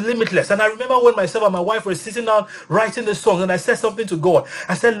listening to Limitless, and I remember when myself and my wife were sitting down writing the song, and I said something to God.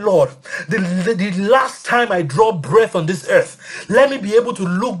 I said, Lord, the last time I draw breath on this earth, let me be able to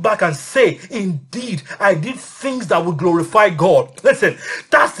look back and say, indeed, I did things that would glorify God. Listen,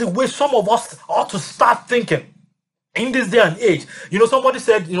 that's the way some of us ought to start thinking. In this day and age, somebody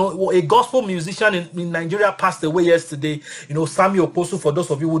said, a gospel musician in Nigeria passed away yesterday. Samuel Oposu, for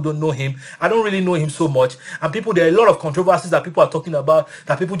those of you who don't know him, I don't really know him so much. And there are a lot of controversies that people are talking about,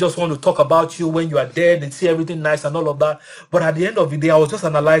 that people just want to talk about you when you are dead and see everything nice and all of that. But at the end of the day, I was just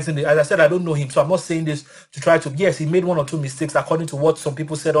analyzing it. As I said, I don't know him, so I'm not saying this to try to, yes, he made 1 or 2 mistakes according to what some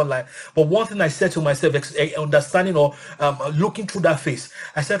people said online. But one thing I said to myself, understanding or looking through that face,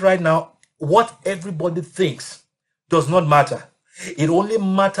 I said right now, what everybody thinks does not matter. It only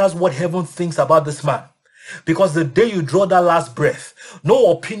matters what heaven thinks about this man. Because the day you draw that last breath,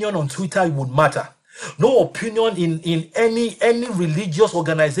 no opinion on Twitter would matter. No opinion in any religious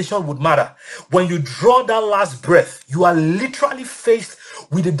organization would matter. When you draw that last breath, you are literally faced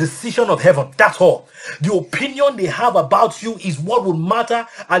with the decision of heaven. That's all. The opinion they have about you is what will matter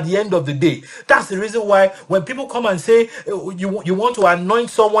at the end of the day. That's the reason why when people come and say you want to anoint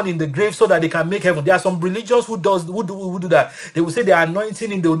someone in the grave so that they can make heaven, there are some religions who do that. They will say they are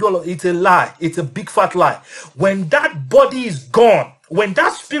anointing in the do. It's a lie. It's a big fat lie. When that body is gone, when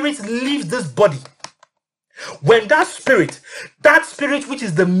that spirit leaves this body, when that spirit which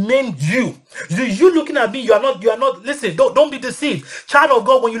is the main you looking at me, you are not, listen, don't be deceived. Child of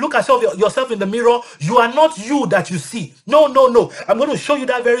God, when you look at yourself in the mirror, you are not you that you see. No. I'm going to show you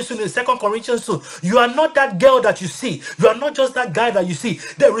that very soon in 2 Corinthians 2. You are not that girl that you see. You are not just that guy that you see.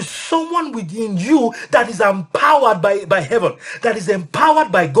 There is someone within you that is empowered by heaven, that is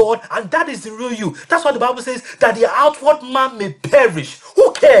empowered by God, and that is the real you. That's why the Bible says that the outward man may perish.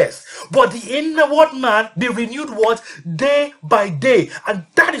 Who cares? But the inward man be renewed what? Day by day. And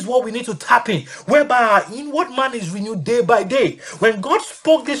that is what we need to tap in, whereby our inward man is renewed day by day. When God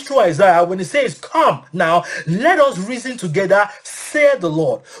spoke this through Isaiah, when he says, come now, let us reason together, saith the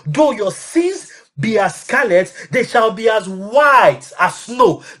Lord. Though your sins be as scarlet, they shall be as white as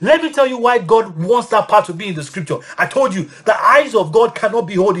snow. Let me tell you why God wants that part to be in the scripture. I told you, the eyes of God cannot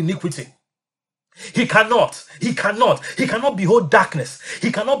behold iniquity. He cannot behold darkness.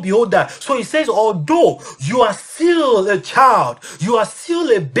 He cannot behold that. So he says, although you are still a child, you are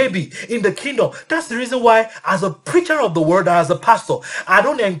still a baby in the kingdom. That's the reason why, as a preacher of the word, as a pastor, I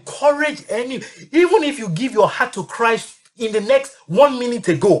don't encourage even if you give your heart to Christ in the next 1 minute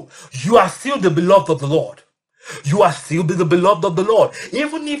ago, you are still the beloved of the Lord. You are still the beloved of the Lord.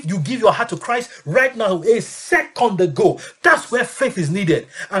 Even if you give your heart to Christ right now, a second ago, that's where faith is needed.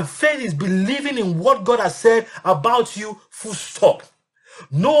 And faith is believing in what God has said about you, full stop.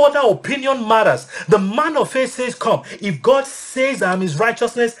 No other opinion matters. The man of faith says, come. If God says I am his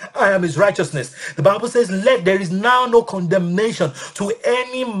righteousness, I am his righteousness. The Bible says, there is now no condemnation to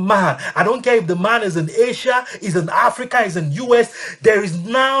any man. I don't care if the man is in Asia, is in Africa, is in US. There is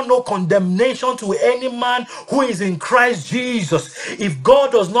now no condemnation to any man who is in Christ Jesus. If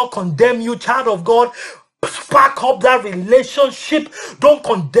God does not condemn you, child of God, spark up that relationship. Don't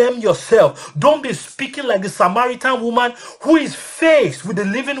condemn yourself. Don't be speaking like the Samaritan woman who is faced with the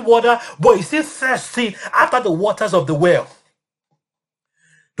living water, but is still thirsty after the waters of the well.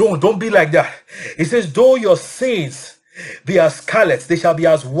 Don't be like that. It says, though your sins be as scarlet, they shall be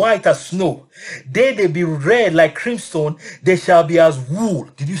as white as snow. They be red like crimson, they shall be as wool.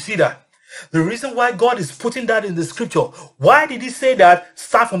 Did you see that? The reason why God is putting that in the scripture, why did he say that?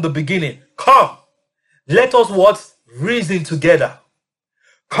 Start from the beginning. Come. Let us what? Reason together.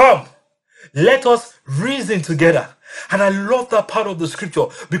 Come. Let us reason together. And I love that part of the scripture,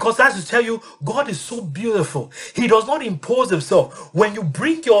 because that's to tell you, God is so beautiful. He does not impose himself. When you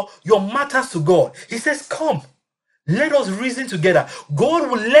bring your matters to God, he says, come. Let us reason together. God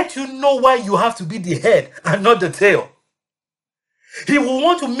will let you know why you have to be the head and not the tail. He will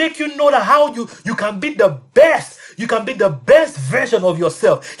want to make you know that how you can be the best. You can be the best version of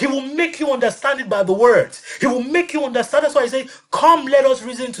yourself. He will make you understand it by the words. He will make you understand. That's why I say, come, let us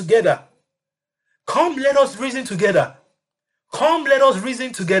reason together. Come, let us reason together. Come, let us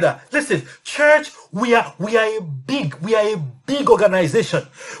reason together. Listen, church, we are a big organization.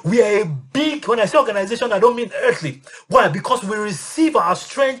 We are a big, when I say organization, I don't mean earthly. Why? Because we receive our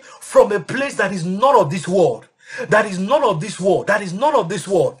strength from a place that is not of this world. That is not of this world. That is not of this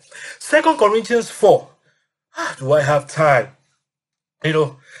world. 2 Corinthians 4. Do I have time? You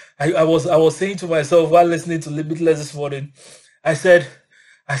know, I was saying to myself while listening to Limitless this morning, I said,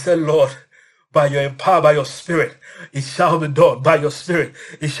 Lord, by your power, by your spirit, it shall be done. By your spirit,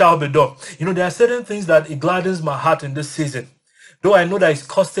 it shall be done. You know, there are certain things that it gladdens my heart in this season. Though I know that it's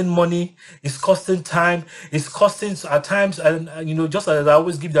costing money, it's costing time, it's costing at times, and you know, just as I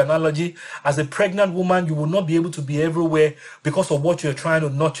always give the analogy, as a pregnant woman, you will not be able to be everywhere because of what you're trying to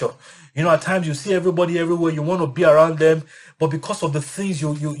nurture. You know, at times you see everybody everywhere, you want to be around them, but because of the things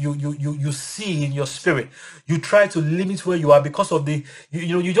you see in your spirit, you try to limit where you are because of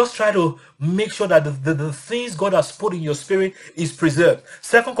you just try to make sure that the things God has put in your spirit is preserved.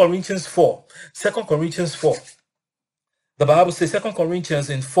 2 Corinthians 4. The Bible says 2 Corinthians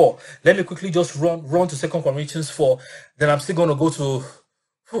in 4. Let me quickly just run to 2 Corinthians 4. Then I'm still going to go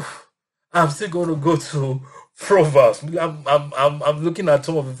to Proverbs. I'm looking at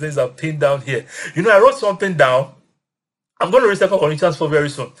some of the things I've pinned down here. You know, I wrote something down. I'm going to read 2 Corinthians 4 very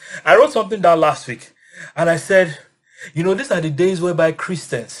soon. I wrote something down last week, and I said, you know, these are the days whereby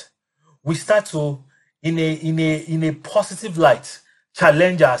Christians, we start to, in a positive light,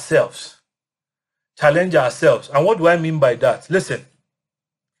 challenge ourselves. And what do I mean by that? Listen,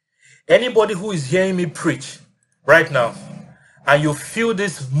 anybody who is hearing me preach right now, and you feel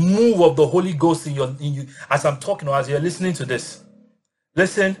this move of the Holy Ghost in you as I'm talking or as you're listening to this,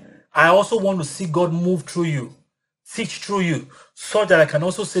 listen, I also want to see God move through you, teach through you, so that I can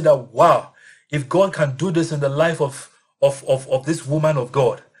also say that, wow, if God can do this in the life of this woman of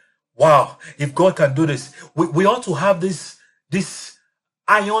God, wow, if God can do this, we ought to have this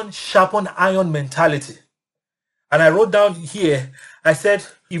iron sharpen iron mentality. And I wrote down here, I said,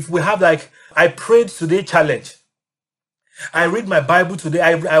 if we have I prayed today challenge, I read my Bible today,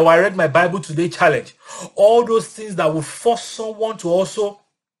 I read my Bible today challenge, all those things that will force someone to also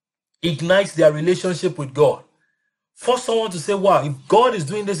ignite their relationship with God, force someone to say, wow, if God is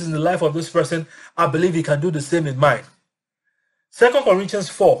doing this in the life of this person, I believe he can do the same in mine. 2 Corinthians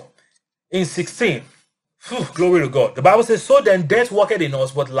 4 in 16. Glory to God. The Bible says, so then death worketh in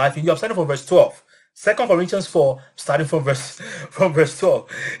us, but life in you. I'm starting from verse 12. 2 Corinthians 4, starting from verse 12.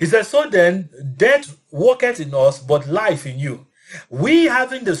 It says, so then death worketh in us, but life in you. We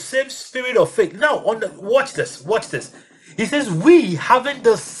having the same spirit of faith. Now, watch this. He says, we having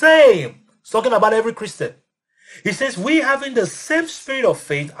the same. He's talking about every Christian. He says, we having the same spirit of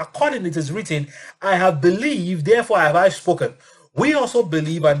faith, according it is written, I have believed, therefore have I spoken. We also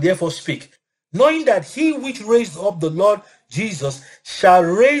believe and therefore speak, knowing that he which raised up the Lord Jesus shall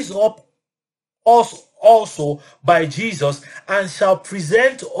raise up us also by Jesus, and shall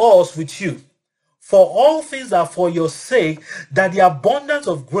present us with you. For all things are for your sake, that the abundance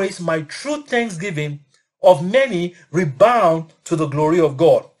of grace might through thanksgiving of many rebound to the glory of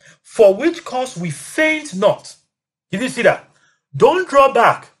God. For which cause we faint not. Did you see that? Don't draw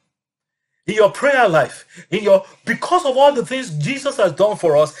back in your prayer life, because of all the things Jesus has done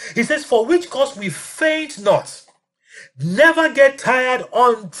for us. He says, for which cause we faint not. Never get tired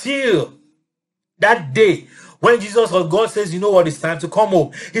until that day when Jesus or God says, you know what, it's time to come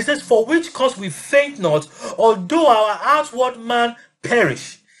home. He says, for which cause we faint not, although our outward man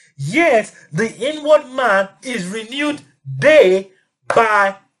perish, yet the inward man is renewed day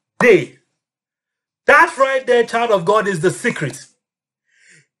by day. That right there, child of God, is the secret.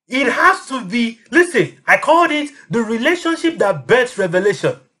 It has to be, listen, I called it the relationship that births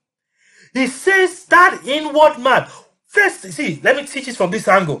revelation. He says that inward man. First, see, let me teach it from this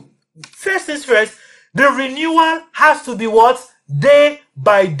angle. First things first, the renewal has to be what? Day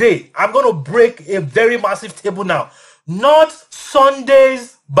by day. I'm going to break a very massive table now. Not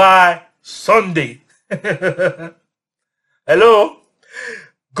Sundays by Sunday. Hello?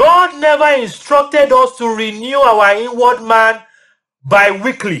 God never instructed us to renew our inward man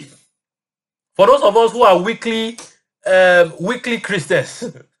bi-weekly. For those of us who are weekly Christians,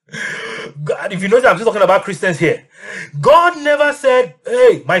 God, if you notice, I'm just talking about Christians here. God never said,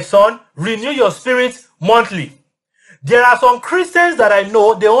 hey, my son, renew your spirit monthly. There are some Christians that I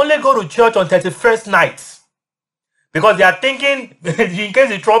know, they only go to church on 31st nights because they are thinking, in case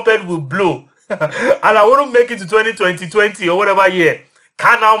the trumpet will blow, and I wouldn't make it to 2020 or whatever year.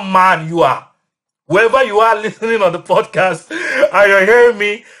 Carnal man you are. Wherever you are listening on the podcast and you're hearing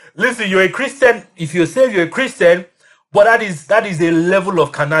me, listen, you're a Christian. If you say you're a Christian, but that is a level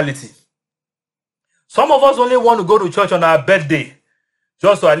of carnality. Some of us only want to go to church on our birthday,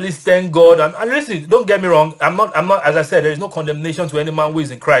 just to at least thank God. And listen, don't get me wrong. I'm not, as I said, there is no condemnation to any man who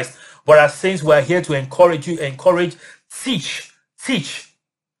is in Christ. But as saints, we are here to encourage you, teach.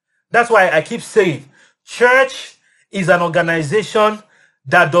 That's why I keep saying, church is an organization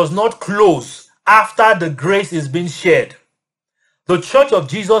that does not close after the grace is being shared. The church of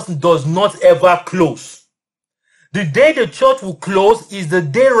Jesus does not ever close. The day the church will close is the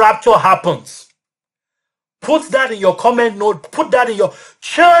day rapture happens. Put that in your comment note. Put that in your...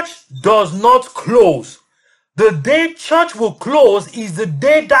 Church does not close. The day church will close is the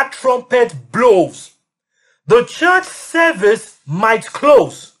day that trumpet blows. The church service might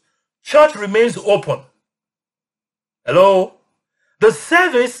close. Church remains open. Hello? The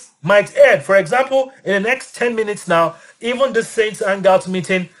service might end. For example, in the next 10 minutes now, even the Saints Hangout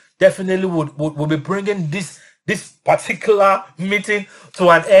meeting definitely would be bringing this particular meeting to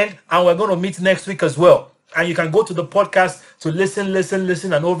an end, and we're going to meet next week as well. And you can go to the podcast to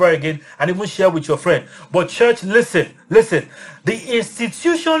listen and over again, and even share with your friend. But church, listen. The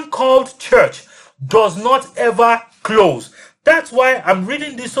institution called church does not ever close. That's why I'm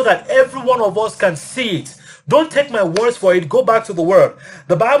reading this so that every one of us can see it. Don't take my words for it. Go back to the word.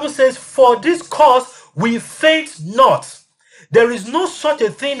 The Bible says, for this cause we faint not. There is no such a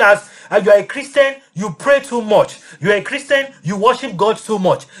thing as you are a Christian, you pray too much. You are a Christian, you worship God too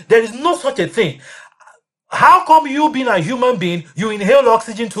much. There is no such a thing. How come you being a human being, you inhale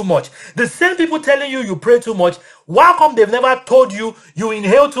oxygen too much? The same people telling you pray too much, why come they've never told you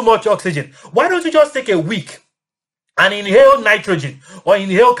inhale too much oxygen? Why don't you just take a week and inhale nitrogen or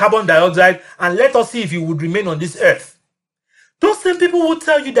inhale carbon dioxide and let us see if you would remain on this earth? Those same people will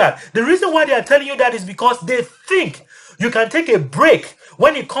tell you that. The reason why they are telling you that is because they think you can take a break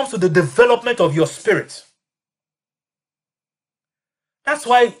when it comes to the development of your spirit. That's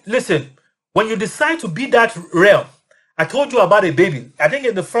why, listen, when you decide to be that realm, I told you about a baby. I think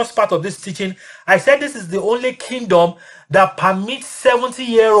in the first part of this teaching, I said this is the only kingdom that permits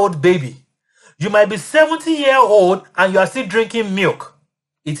 70-year-old baby. You might be 70-year-old and you are still drinking milk.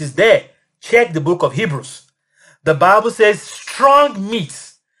 It is there. Check the book of Hebrews. The Bible says strong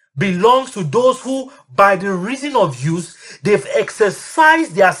meat belongs to those who, by the reason of use, they've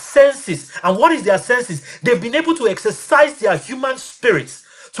exercised their senses. And what is their senses? They've been able to exercise their human spirits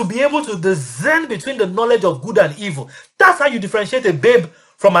to be able to discern between the knowledge of good and evil. That's how you differentiate a babe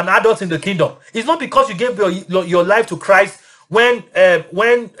from an adult in the kingdom. It's not because you gave your life to Christ when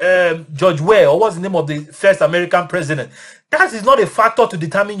George Weah, or what's the name of the first American president. That is not a factor to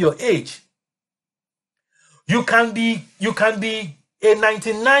determine your age. You can be a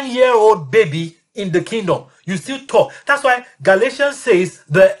 99-year-old baby in the kingdom. You still talk. That's why Galatians says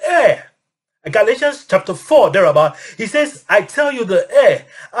the heir. Galatians chapter 4, thereabout, he says, I tell you the heir,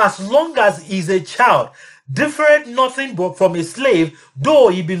 as long as he is a child, differeth nothing but from a slave, though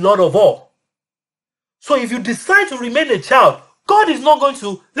he be Lord of all. So if you decide to remain a child, God is not going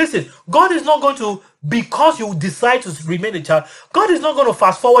to, listen, God is not going to, because you decide to remain a child, God is not going to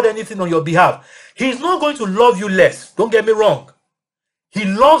fast forward anything on your behalf. He's not going to love you less. Don't get me wrong. He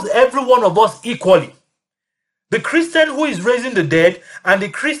loves every one of us equally. The Christian who is raising the dead and the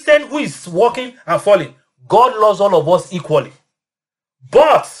Christian who is walking and falling, God loves all of us equally.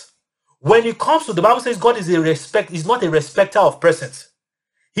 But when it comes to, the Bible says God is not a respecter of persons.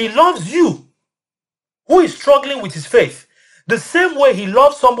 He loves you who is struggling with his faith the same way he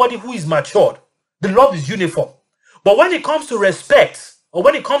loves somebody who is matured. The love is uniform. But when it comes to respect, or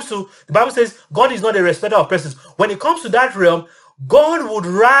when it comes to, the Bible says God is not a respecter of persons. When it comes to that realm, God would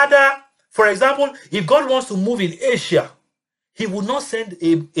rather, for example, if God wants to move in Asia, he would not send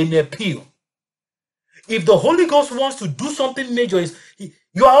an appeal. If the Holy Ghost wants to do something major,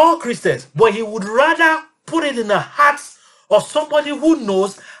 you are all Christians, but he would rather put it in the hearts of somebody who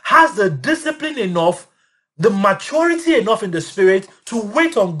knows, has the discipline enough, the maturity enough in the spirit to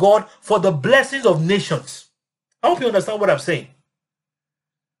wait on God for the blessings of nations. I hope you understand what I'm saying.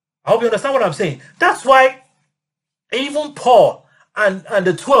 That's why even Paul and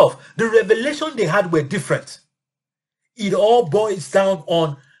the 12, the revelation they had were different. It all boils down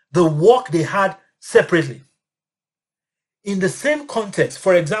on the work they had separately. In the same context,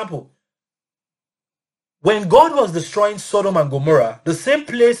 for example, when God was destroying Sodom and Gomorrah, the same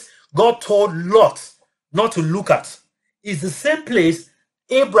place God told Lot not to look at is the same place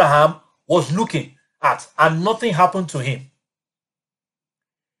Abraham was looking at, and nothing happened to him.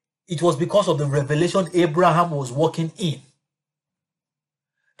 It was because of the revelation Abraham was walking in.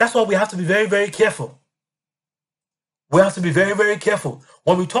 That's why we have to be very, very careful. We have to be very, very careful.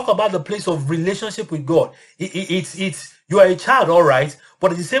 When we talk about the place of relationship with God, it's you are a child, all right.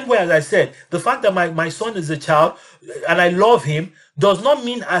 But in the same way, as I said, the fact that my son is a child and I love him does not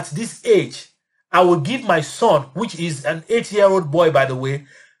mean at this age I will give my son, which is an 8-year-old boy, by the way.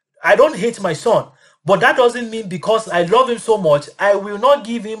 I don't hate my son, but that doesn't mean because I love him so much, I will not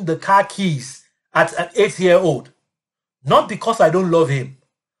give him the car keys at an 8-year-old. Not because I don't love him,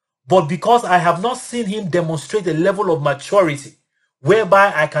 but because I have not seen him demonstrate a level of maturity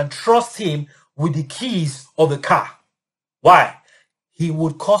whereby I can trust him with the keys of the car. Why? He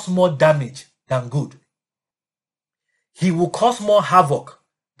would cause more damage than good. He will cause more havoc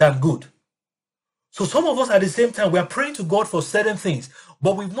than good. So some of us at the same time, we are praying to God for certain things,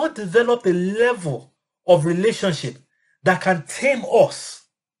 but we've not developed a level of relationship that can tame us,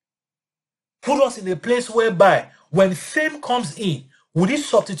 put us in a place whereby when fame comes in, will it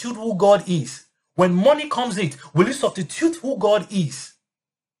substitute who God is? When money comes in, will it substitute who God is?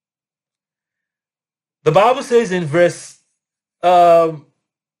 The Bible says in verse, where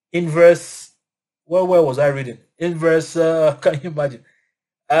was I reading? In verse, can you imagine?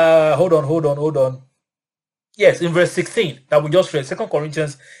 Hold on. Yes, in verse 16 that we just read, 2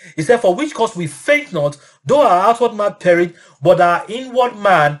 Corinthians, it said, for which cause we faint not, though our outward man perish, but our inward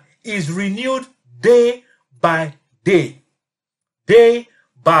man is renewed day by day. Day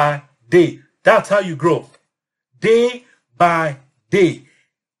by day. That's how you grow. Day by day.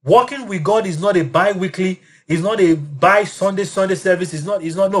 Walking with God is not a bi-weekly, it's not a Sunday service. It's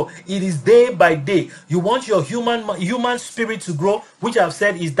not, no. It is day by day. You want your human spirit to grow, which I've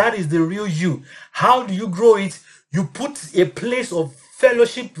said that is the real you. How do you grow it? You put a place of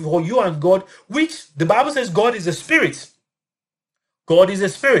fellowship for you and God, which the Bible says God is a spirit. God is a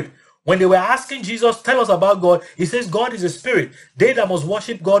spirit. When they were asking Jesus, tell us about God, he says God is a spirit. They that must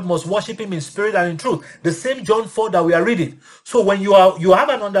worship God must worship him in spirit and in truth. The same John 4 that we are reading. So when you have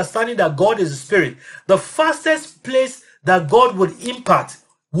an understanding that God is a spirit, the fastest place that God would impact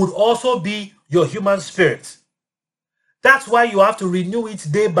would also be your human spirit. That's why you have to renew it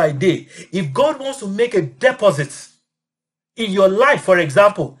day by day. If God wants to make a deposit in your life, for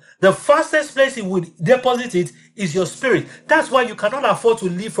example, the fastest place he would deposit it is your spirit. That's why you cannot afford to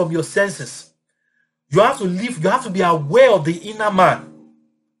live from your senses. You have to be aware of the inner man.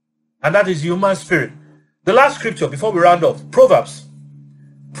 And that is human spirit. The last scripture before we round off, Proverbs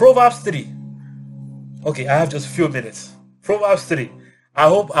 3. Okay, I have just a few minutes. Proverbs 3. I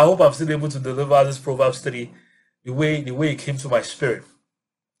hope I'm still able to deliver this Proverbs 3 the way it came to my spirit.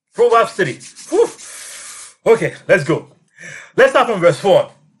 Proverbs 3. Whew. Okay, let's go. Let's start from verse 1.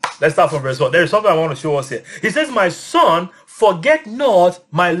 There is something I want to show us here. He says, my son, forget not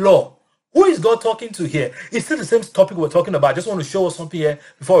my law. Who is God talking to here? It's still the same topic we're talking about. I just want to show us something here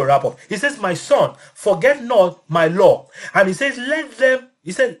before we wrap up. He says, my son, forget not my law. And he says,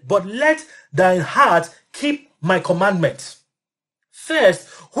 but let thine heart keep my commandments. First,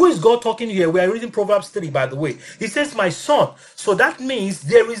 who is God talking here? We are reading Proverbs 3, by the way. He says, my son. So that means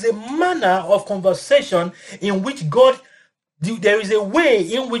there is a manner of conversation in which there is a way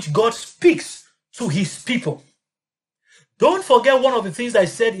in which God speaks to his people. Don't forget one of the things I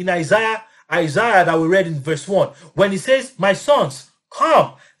said in Isaiah that we read in verse 1. When he says, my sons,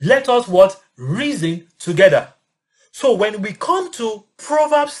 come, let us what? Reason together. So when we come to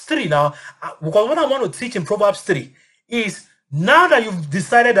Proverbs 3 now, because what I want to teach in Proverbs 3 is, now that you've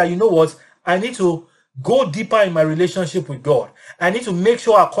decided that, you know what, I need to go deeper in my relationship with God. I need to make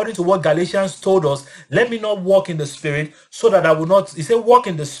sure, according to what Galatians told us, let me not walk in the spirit so that I will not, he said, walk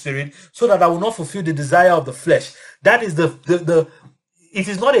in the spirit so that I will not fulfill the desire of the flesh. That is it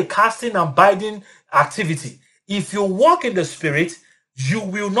is not a casting and binding activity. If you walk in the spirit, you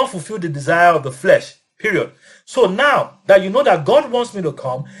will not fulfill the desire of the flesh. Period. So now that you know that God wants me to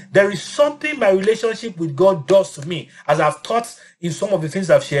come, there is something my relationship with God does to me. As I've taught in some of the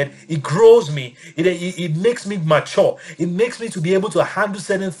things I've shared, it grows me. It makes me mature. It makes me to be able to handle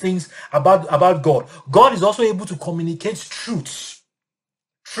certain things about God. God is also able to communicate truths.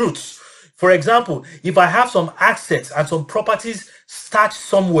 For example, if I have some assets and some properties stashed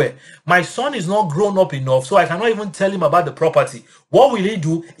somewhere, my son is not grown up enough, so I cannot even tell him about the property. What will he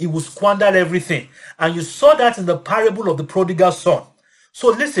do? He will squander everything. And you saw that in the parable of the prodigal son. So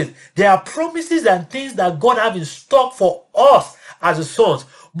listen, there are promises and things that God has in stock for us as his sons,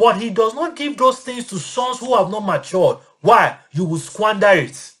 but he does not give those things to sons who have not matured. Why? You will squander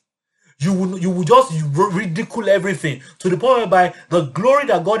it. you will just ridicule everything to the point whereby the glory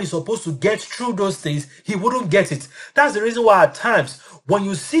that God is supposed to get through those things, he wouldn't get it. That's the reason why at times when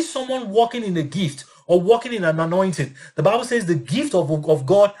you see someone walking in a gift or walking in an anointing, the Bible says the gift of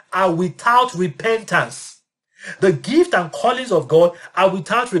God are without repentance. The gift and callings of God are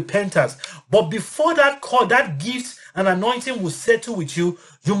without repentance. But before that call, that gift and anointing will settle with you,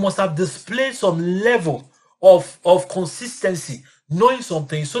 you must have displayed some level of consistency, knowing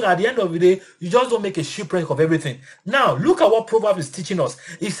something, so that at the end of the day, you just don't make a shipwreck of everything. Now, look at what Proverbs is teaching us.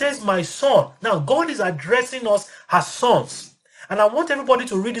 It says, my son. Now, God is addressing us as sons. And I want everybody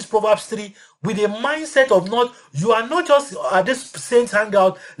to read this Proverbs 3 with a mindset of you are not just at this Saints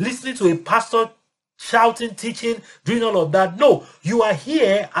Hangout listening to a pastor shouting, teaching, doing all of that. No, you are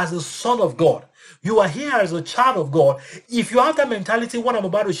here as a son of God. You are here as a child of God. If you have that mentality, what I'm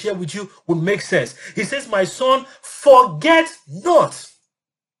about to share with you would make sense. He says, my son, forget not.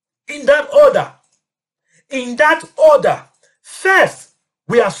 In that order. In that order. First,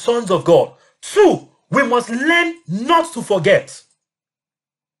 we are sons of God. 2, we must learn not to forget.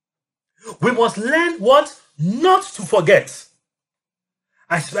 We must learn what? Not to forget.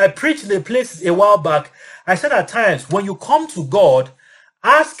 I preached in a place a while back. I said at times, when you come to God,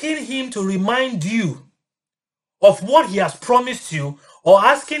 asking him to remind you of what he has promised you, or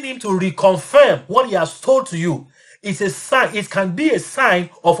asking him to reconfirm what he has told to you, it's a sign. It can be a sign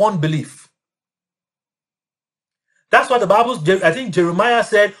of unbelief. That's what the Bible, I think Jeremiah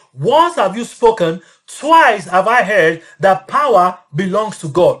said, once have you spoken, twice have I heard that power belongs to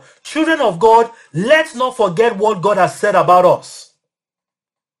God. Children of God, let's not forget what God has said about us.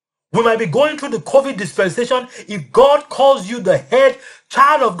 We might be going through the COVID dispensation. If God calls you the head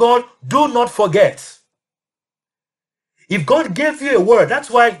child of God, do not forget. If God gave you a word, that's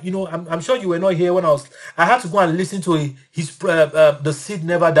why, I'm sure you were not here when I had to go and listen to his The Seed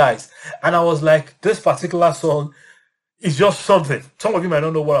Never Dies. And I was like, this particular song is just something. Some of you might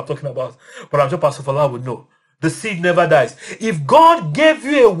not know what I'm talking about, but I'm sure Pastor Fala would know. The seed never dies. If God gave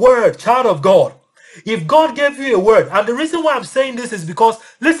you a word, child of God, if God gave you a word, and the reason why I'm saying this is because,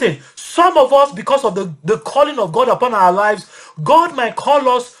 listen, some of us, because of the calling of God upon our lives, God might call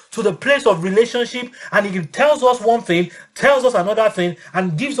us to the place of relationship, and he tells us one thing, tells us another thing,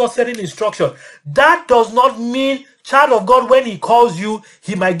 and gives us certain instruction. That does not mean, child of God, when he calls you,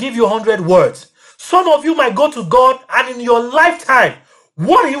 he might give you 100 words. Some of you might go to God, and in your lifetime,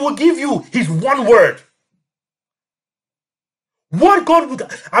 what he will give you is one word. What God would,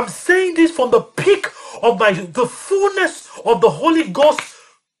 I'm saying this from the peak of the fullness of the Holy Ghost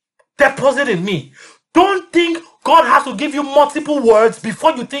deposit in me. Don't think God has to give you multiple words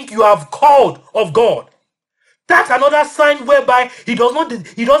before you think you have called of God. That's another sign whereby he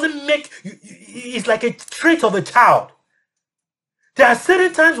doesn't make, it's like a trait of a child. There are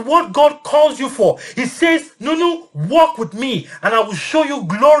certain times what God calls you for. He says, no, walk with me and I will show you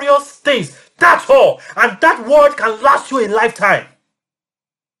glorious things. That's all. And that word can last you a lifetime.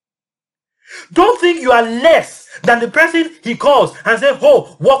 Don't think you are less than the person he calls and say,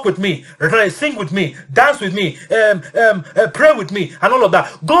 oh, walk with me, sing with me, dance with me, pray with me, and all of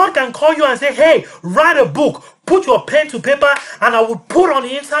that. God can call you and say, hey, write a book, put your pen to paper, and I will put on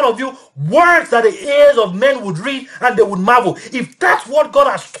the inside of you words that the ears of men would read and they would marvel. If that's what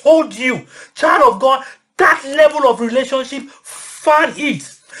God has told you, child of God, that level of relationship, fan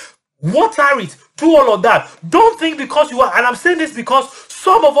it, water it, do all of that. Don't think because you are, and I'm saying this because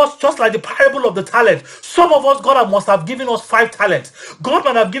some of us, just like the parable of the talent, some of us, God must have given us 5 talents. God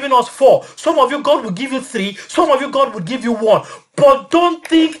might have given us 4. Some of you, God will give you 3. Some of you, God will give you 1. But don't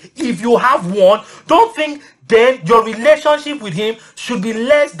think if you have 1, don't think then your relationship with him should be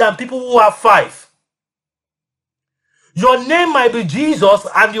less than people who have 5. Your name might be Jesus,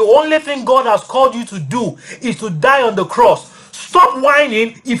 and the only thing God has called you to do is to die on the cross. Stop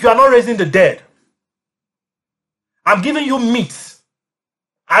whining if you are not raising the dead. I'm giving you meat.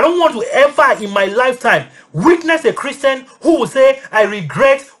 I don't want to ever in my lifetime witness a Christian who will say, I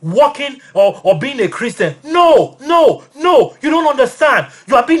regret walking or being a Christian. No, you don't understand.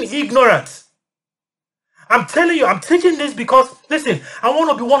 You are being ignorant. I'm telling you, I'm teaching this because, listen, I want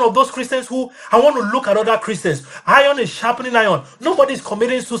to be one of those Christians who, I want to look at other Christians. Iron is sharpening iron. Nobody is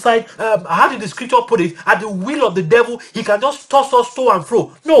committing suicide. How did the scripture put it? At the will of the devil, he can just toss us to and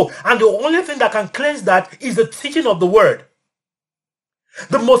fro. No, and the only thing that can cleanse that is the teaching of the word.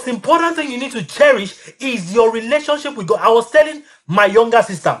 The most important thing you need to cherish is your relationship with God. I was telling my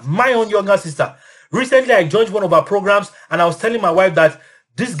own younger sister, recently I joined one of our programs and I was telling my wife that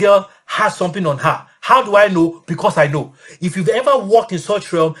this girl has something on her. How do I know? Because I know. If you've ever walked in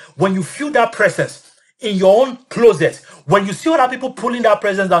such realm, when you feel that presence, in your own closet. When you see other people pulling that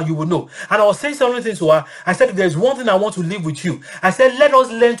presence down, you will know. And I was saying something to her. I said, if there's one thing I want to leave with you, I said, let us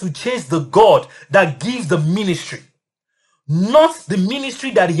learn to chase the God that gives the ministry, not the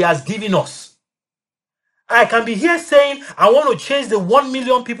ministry that he has given us. I can be here saying, I want to chase the 1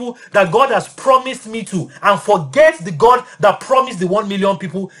 million people that God has promised me to, and forget the God that promised the 1 million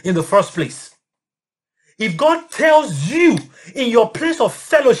people in the first place. If God tells you in your place of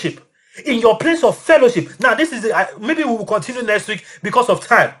fellowship, now this is, maybe we will continue next week because of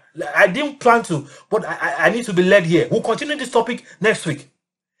time. I didn't plan to, but I need to be led here. We'll continue this topic next week.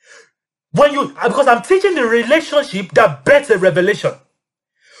 Because I'm teaching the relationship that bets a revelation.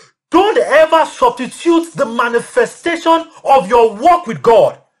 Don't ever substitute the manifestation of your walk with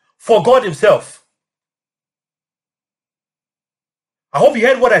God for God himself. I hope you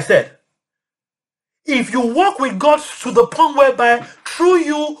heard what I said. If you walk with God to the point whereby through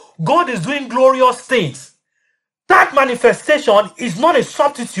you, God is doing glorious things, that manifestation is not a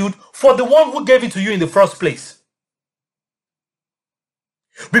substitute for the one who gave it to you in the first place.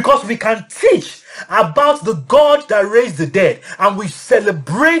 Because we can teach about the God that raised the dead, and we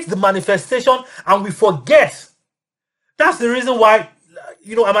celebrate the manifestation and we forget. That's the reason why,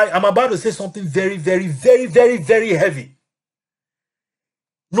 I'm about to say something very, very, very, very, very heavy.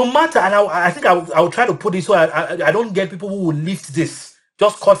 No matter, and I think I will try to put it so I don't get people who will lift this,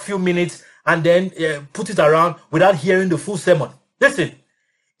 just cut a few minutes and then put it around without hearing the full sermon. Listen,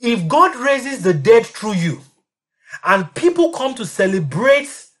 if God raises the dead through you, and people come to celebrate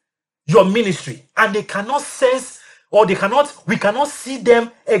your ministry, and they cannot sense, or we cannot see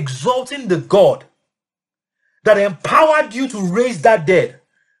them exalting the God that empowered you to raise that dead,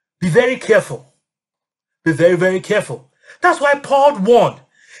 be very careful. Be very, very careful. That's why Paul warned.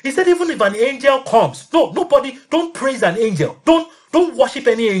 He said, even if an angel comes, nobody, don't praise an angel. Don't worship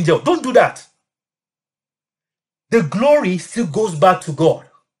any angel. Don't do that. The glory still goes back to God.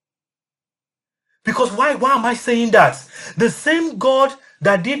 Because why am I saying that? The same God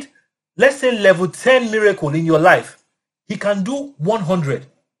that did, let's say, level 10 miracle in your life, he can do 100.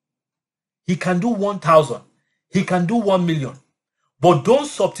 He can do 1,000. He can do 1 million. But don't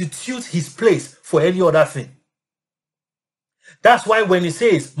substitute his place for any other thing. That's why when he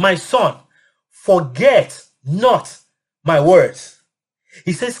says, my son, forget not my words,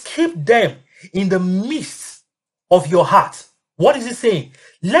 he says, keep them in the midst of your heart. What is he saying?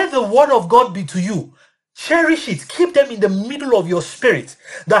 Let the word of God be to you. Cherish it. Keep them in the middle of your spirit.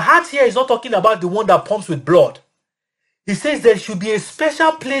 The heart here is not talking about the one that pumps with blood. He says there should be a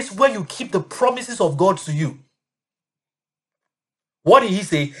special place where you keep the promises of God to you. What did he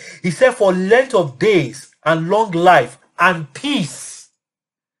say? He said, for length of days and long life and peace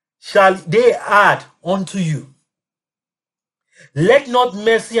shall they add unto you. Let not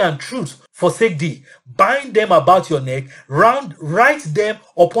mercy and truth forsake thee. Bind them about your neck, write them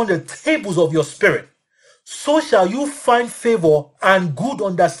upon the tables of your spirit. So shall you find favor and good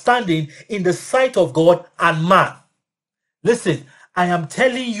understanding in the sight of God and man. Listen, I am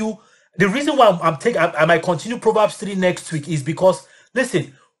telling you, the reason why I might continue Proverbs 3 next week is because,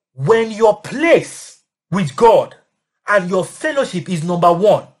 listen, when your place with God and your fellowship is number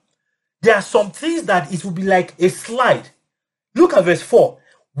one, there are some things that it will be like a slide. Look at verse 4.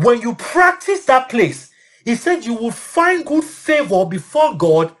 When you practice that place, he said you will find good favor before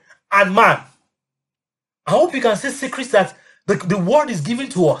God and man. I hope you can see secrets that the word is giving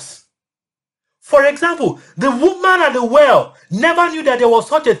to us. For example, the woman at the well never knew that there was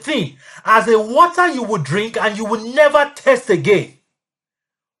such a thing as a water you would drink and you will never taste again.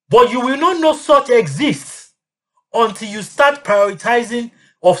 But you will not know such exists until you start prioritizing,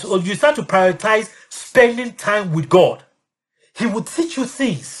 or you start to prioritize spending time with God. He will teach you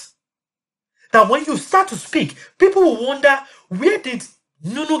things that when you start to speak, people will wonder, where did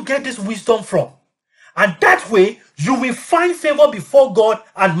Nunu get this wisdom from? And that way, you will find favor before God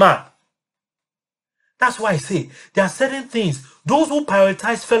and man. That's why I say, there are certain things, those who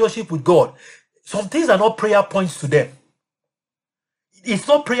prioritize fellowship with God, some things are not prayer points to them. It's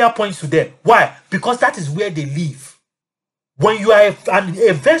not prayer points to them. Why? Because that is where they live. When you are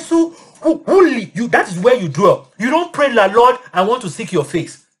a vessel who live, that is where you dwell. You don't pray, Lord, I want to seek your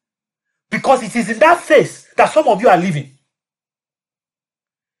face. Because it is in that face that some of you are living.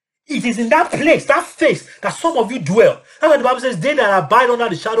 It is in that place, that face, that some of you dwell. That's why the Bible says, they that abide under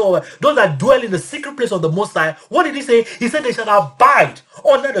the shadow of, those that dwell in the secret place of the Most High. What did he say? He said they shall abide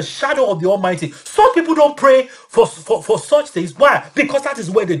under the shadow of the Almighty. Some people don't pray for such things. Why? Because that is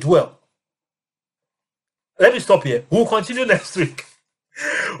where they dwell. Let me stop here. We'll continue next week.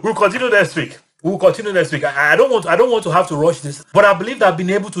 We'll continue next week. I don't want to have to rush this, but I believe that I've been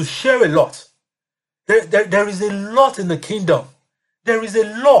able to share a lot. There is a lot in the kingdom. There is a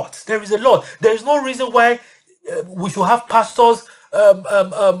lot. There is a lot. There is no reason why we should have pastors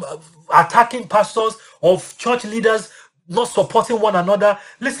attacking pastors, of church leaders not supporting one another.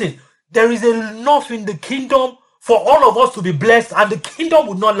 Listen, there is enough in the kingdom for all of us to be blessed, and the kingdom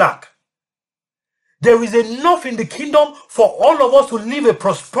would not lack. There is enough in the kingdom for all of us to live a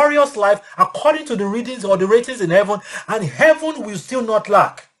prosperous life according to the readings or the ratings in heaven, and heaven will still not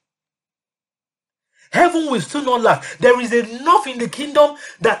lack. Heaven will still not lack. There is enough in the kingdom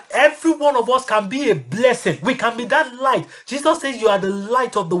that every one of us can be a blessing. We can be that light. Jesus says you are the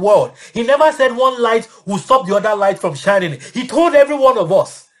light of the world. He never said one light will stop the other light from shining. He told every one of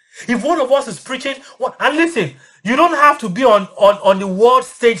us. If one of us is preaching, and listen, you don't have to be on the world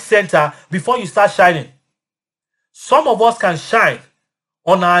stage center before you start shining. Some of us can shine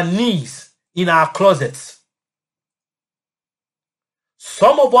on our knees in our closets.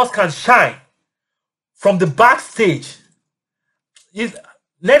 Some of us can shine from the backstage.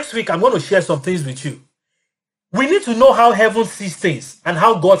 Next week, I'm going to share some things with you. We need to know how heaven sees things and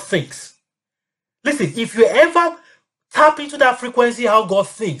how God thinks. Listen, if you ever tap into that frequency, how God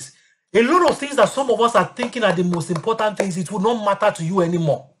thinks, a lot of things that some of us are thinking are the most important things, it will not matter to you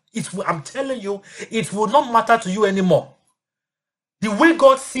anymore. I'm telling you, it will not matter to you anymore. The way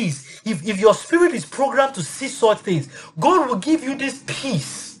God sees, if your spirit is programmed to see such things, God will give you this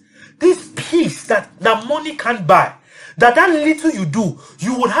peace. This peace that money can't buy. That little you do,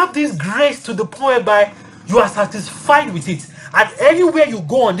 you will have this grace to the point whereby you are satisfied with it. And anywhere you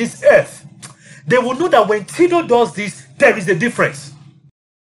go on this earth, they will know that when Tito does this, there is a difference.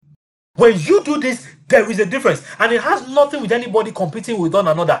 When you do this, there is a difference. And it has nothing with anybody competing with one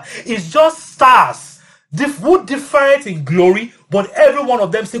another. It's just stars. Who different in glory, but every one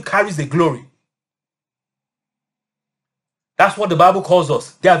of them still carries the glory. That's what the Bible calls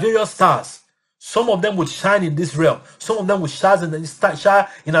us. There are various stars. Some of them would shine in this realm. Some of them would shine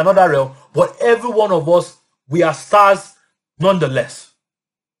in another realm. But every one of us, we are stars nonetheless.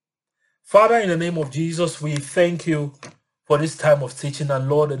 Father, in the name of Jesus, we thank you for this time of teaching. And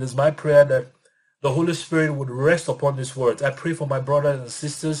Lord, it is my prayer that the Holy Spirit would rest upon these words. I pray for my brothers and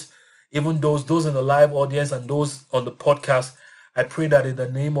sisters, even those in the live audience and those on the podcast. I pray that in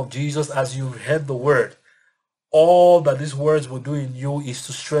the name of Jesus, as you've heard the word, all that these words will do in you is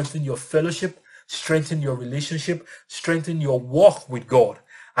to strengthen your fellowship, strengthen your relationship, strengthen your walk with God.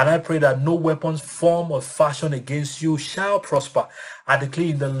 And I pray that no weapons formed or fashioned against you shall prosper. I declare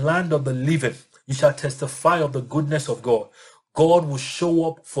in the land of the living, you shall testify of the goodness of God. God will show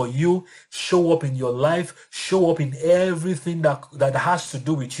up for you, show up in your life, show up in everything that has to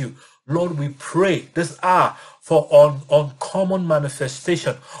do with you. Lord, we pray this hour for uncommon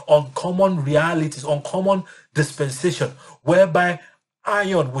manifestation, uncommon realities, uncommon dispensation, whereby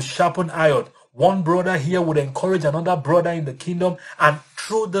iron will sharpen iron. One brother here would encourage another brother in the kingdom, and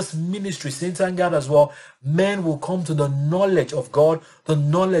through this ministry, Saints and God as well, men will come to the knowledge of God, the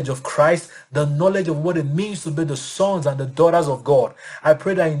knowledge of Christ, the knowledge of what it means to be the sons and the daughters of God. I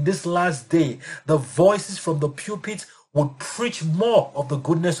pray that in this last day, the voices from the pulpit would preach more of the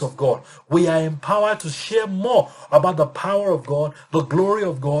goodness of God. We are empowered to share more about the power of God, the glory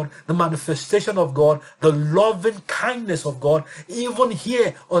of God, the manifestation of God, the loving kindness of God, even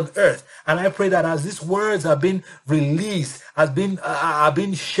here on earth. And I pray that as these words are being released, are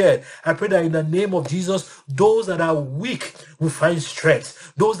being shared, I pray that in the name of Jesus, those that are weak will find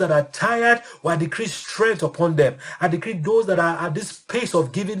strength. Those that are tired will decree strength upon them. I decree those that are at this pace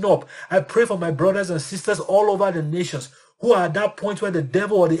of giving up. I pray for my brothers and sisters all over the nations who are at that point where the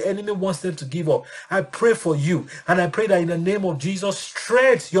devil or the enemy wants them to give up. I pray for you, and I pray that in the name of Jesus,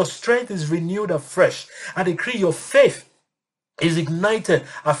 your strength is renewed afresh. I decree your faith is ignited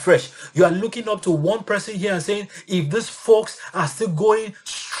afresh. You are looking up to one person here and saying, if these folks are still going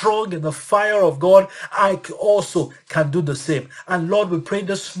strong in the fire of God, I also can do the same. And Lord, we pray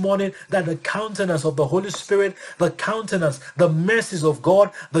this morning that the countenance of the Holy Spirit, the countenance, the mercies of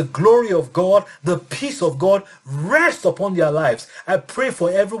God, the glory of God, the peace of God rest upon their lives. I pray for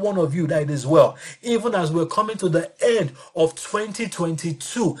every one of you that it is well. Even as we're coming to the end of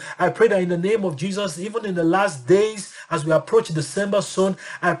 2022, I pray that in the name of Jesus, even in the last days, as we approach December soon,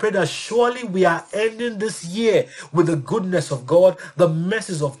 I pray that surely we are ending this year with the goodness of God, the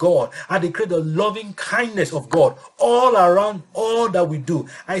mercies of of God. I decree the loving kindness of God all around all that we do.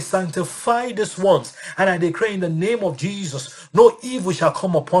 I sanctify these ones, and I decree in the name of Jesus, no evil shall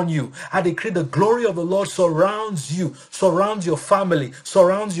come upon you. I decree the glory of the Lord surrounds you, surrounds your family,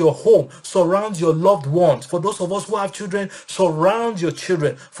 surrounds your home, surrounds your loved ones. For those of us who have children, surround your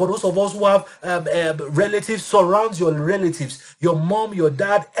children. For those of us who have relatives, surround your relatives, your mom, your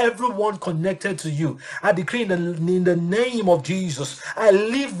dad, everyone connected to you. I decree in the name of Jesus, I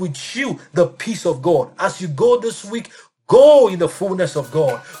live with you the peace of God. As you go this week, go in the fullness of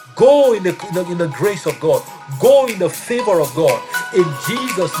God. Go in the grace of God. Go in the favor of God. In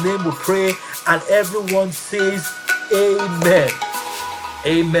Jesus' name we pray, and everyone says amen.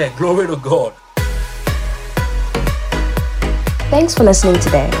 Amen. Glory to God. Thanks for listening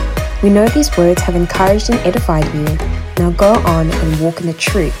today. We know these words have encouraged and edified you. Now go on and walk in the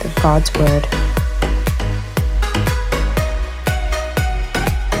truth of God's word.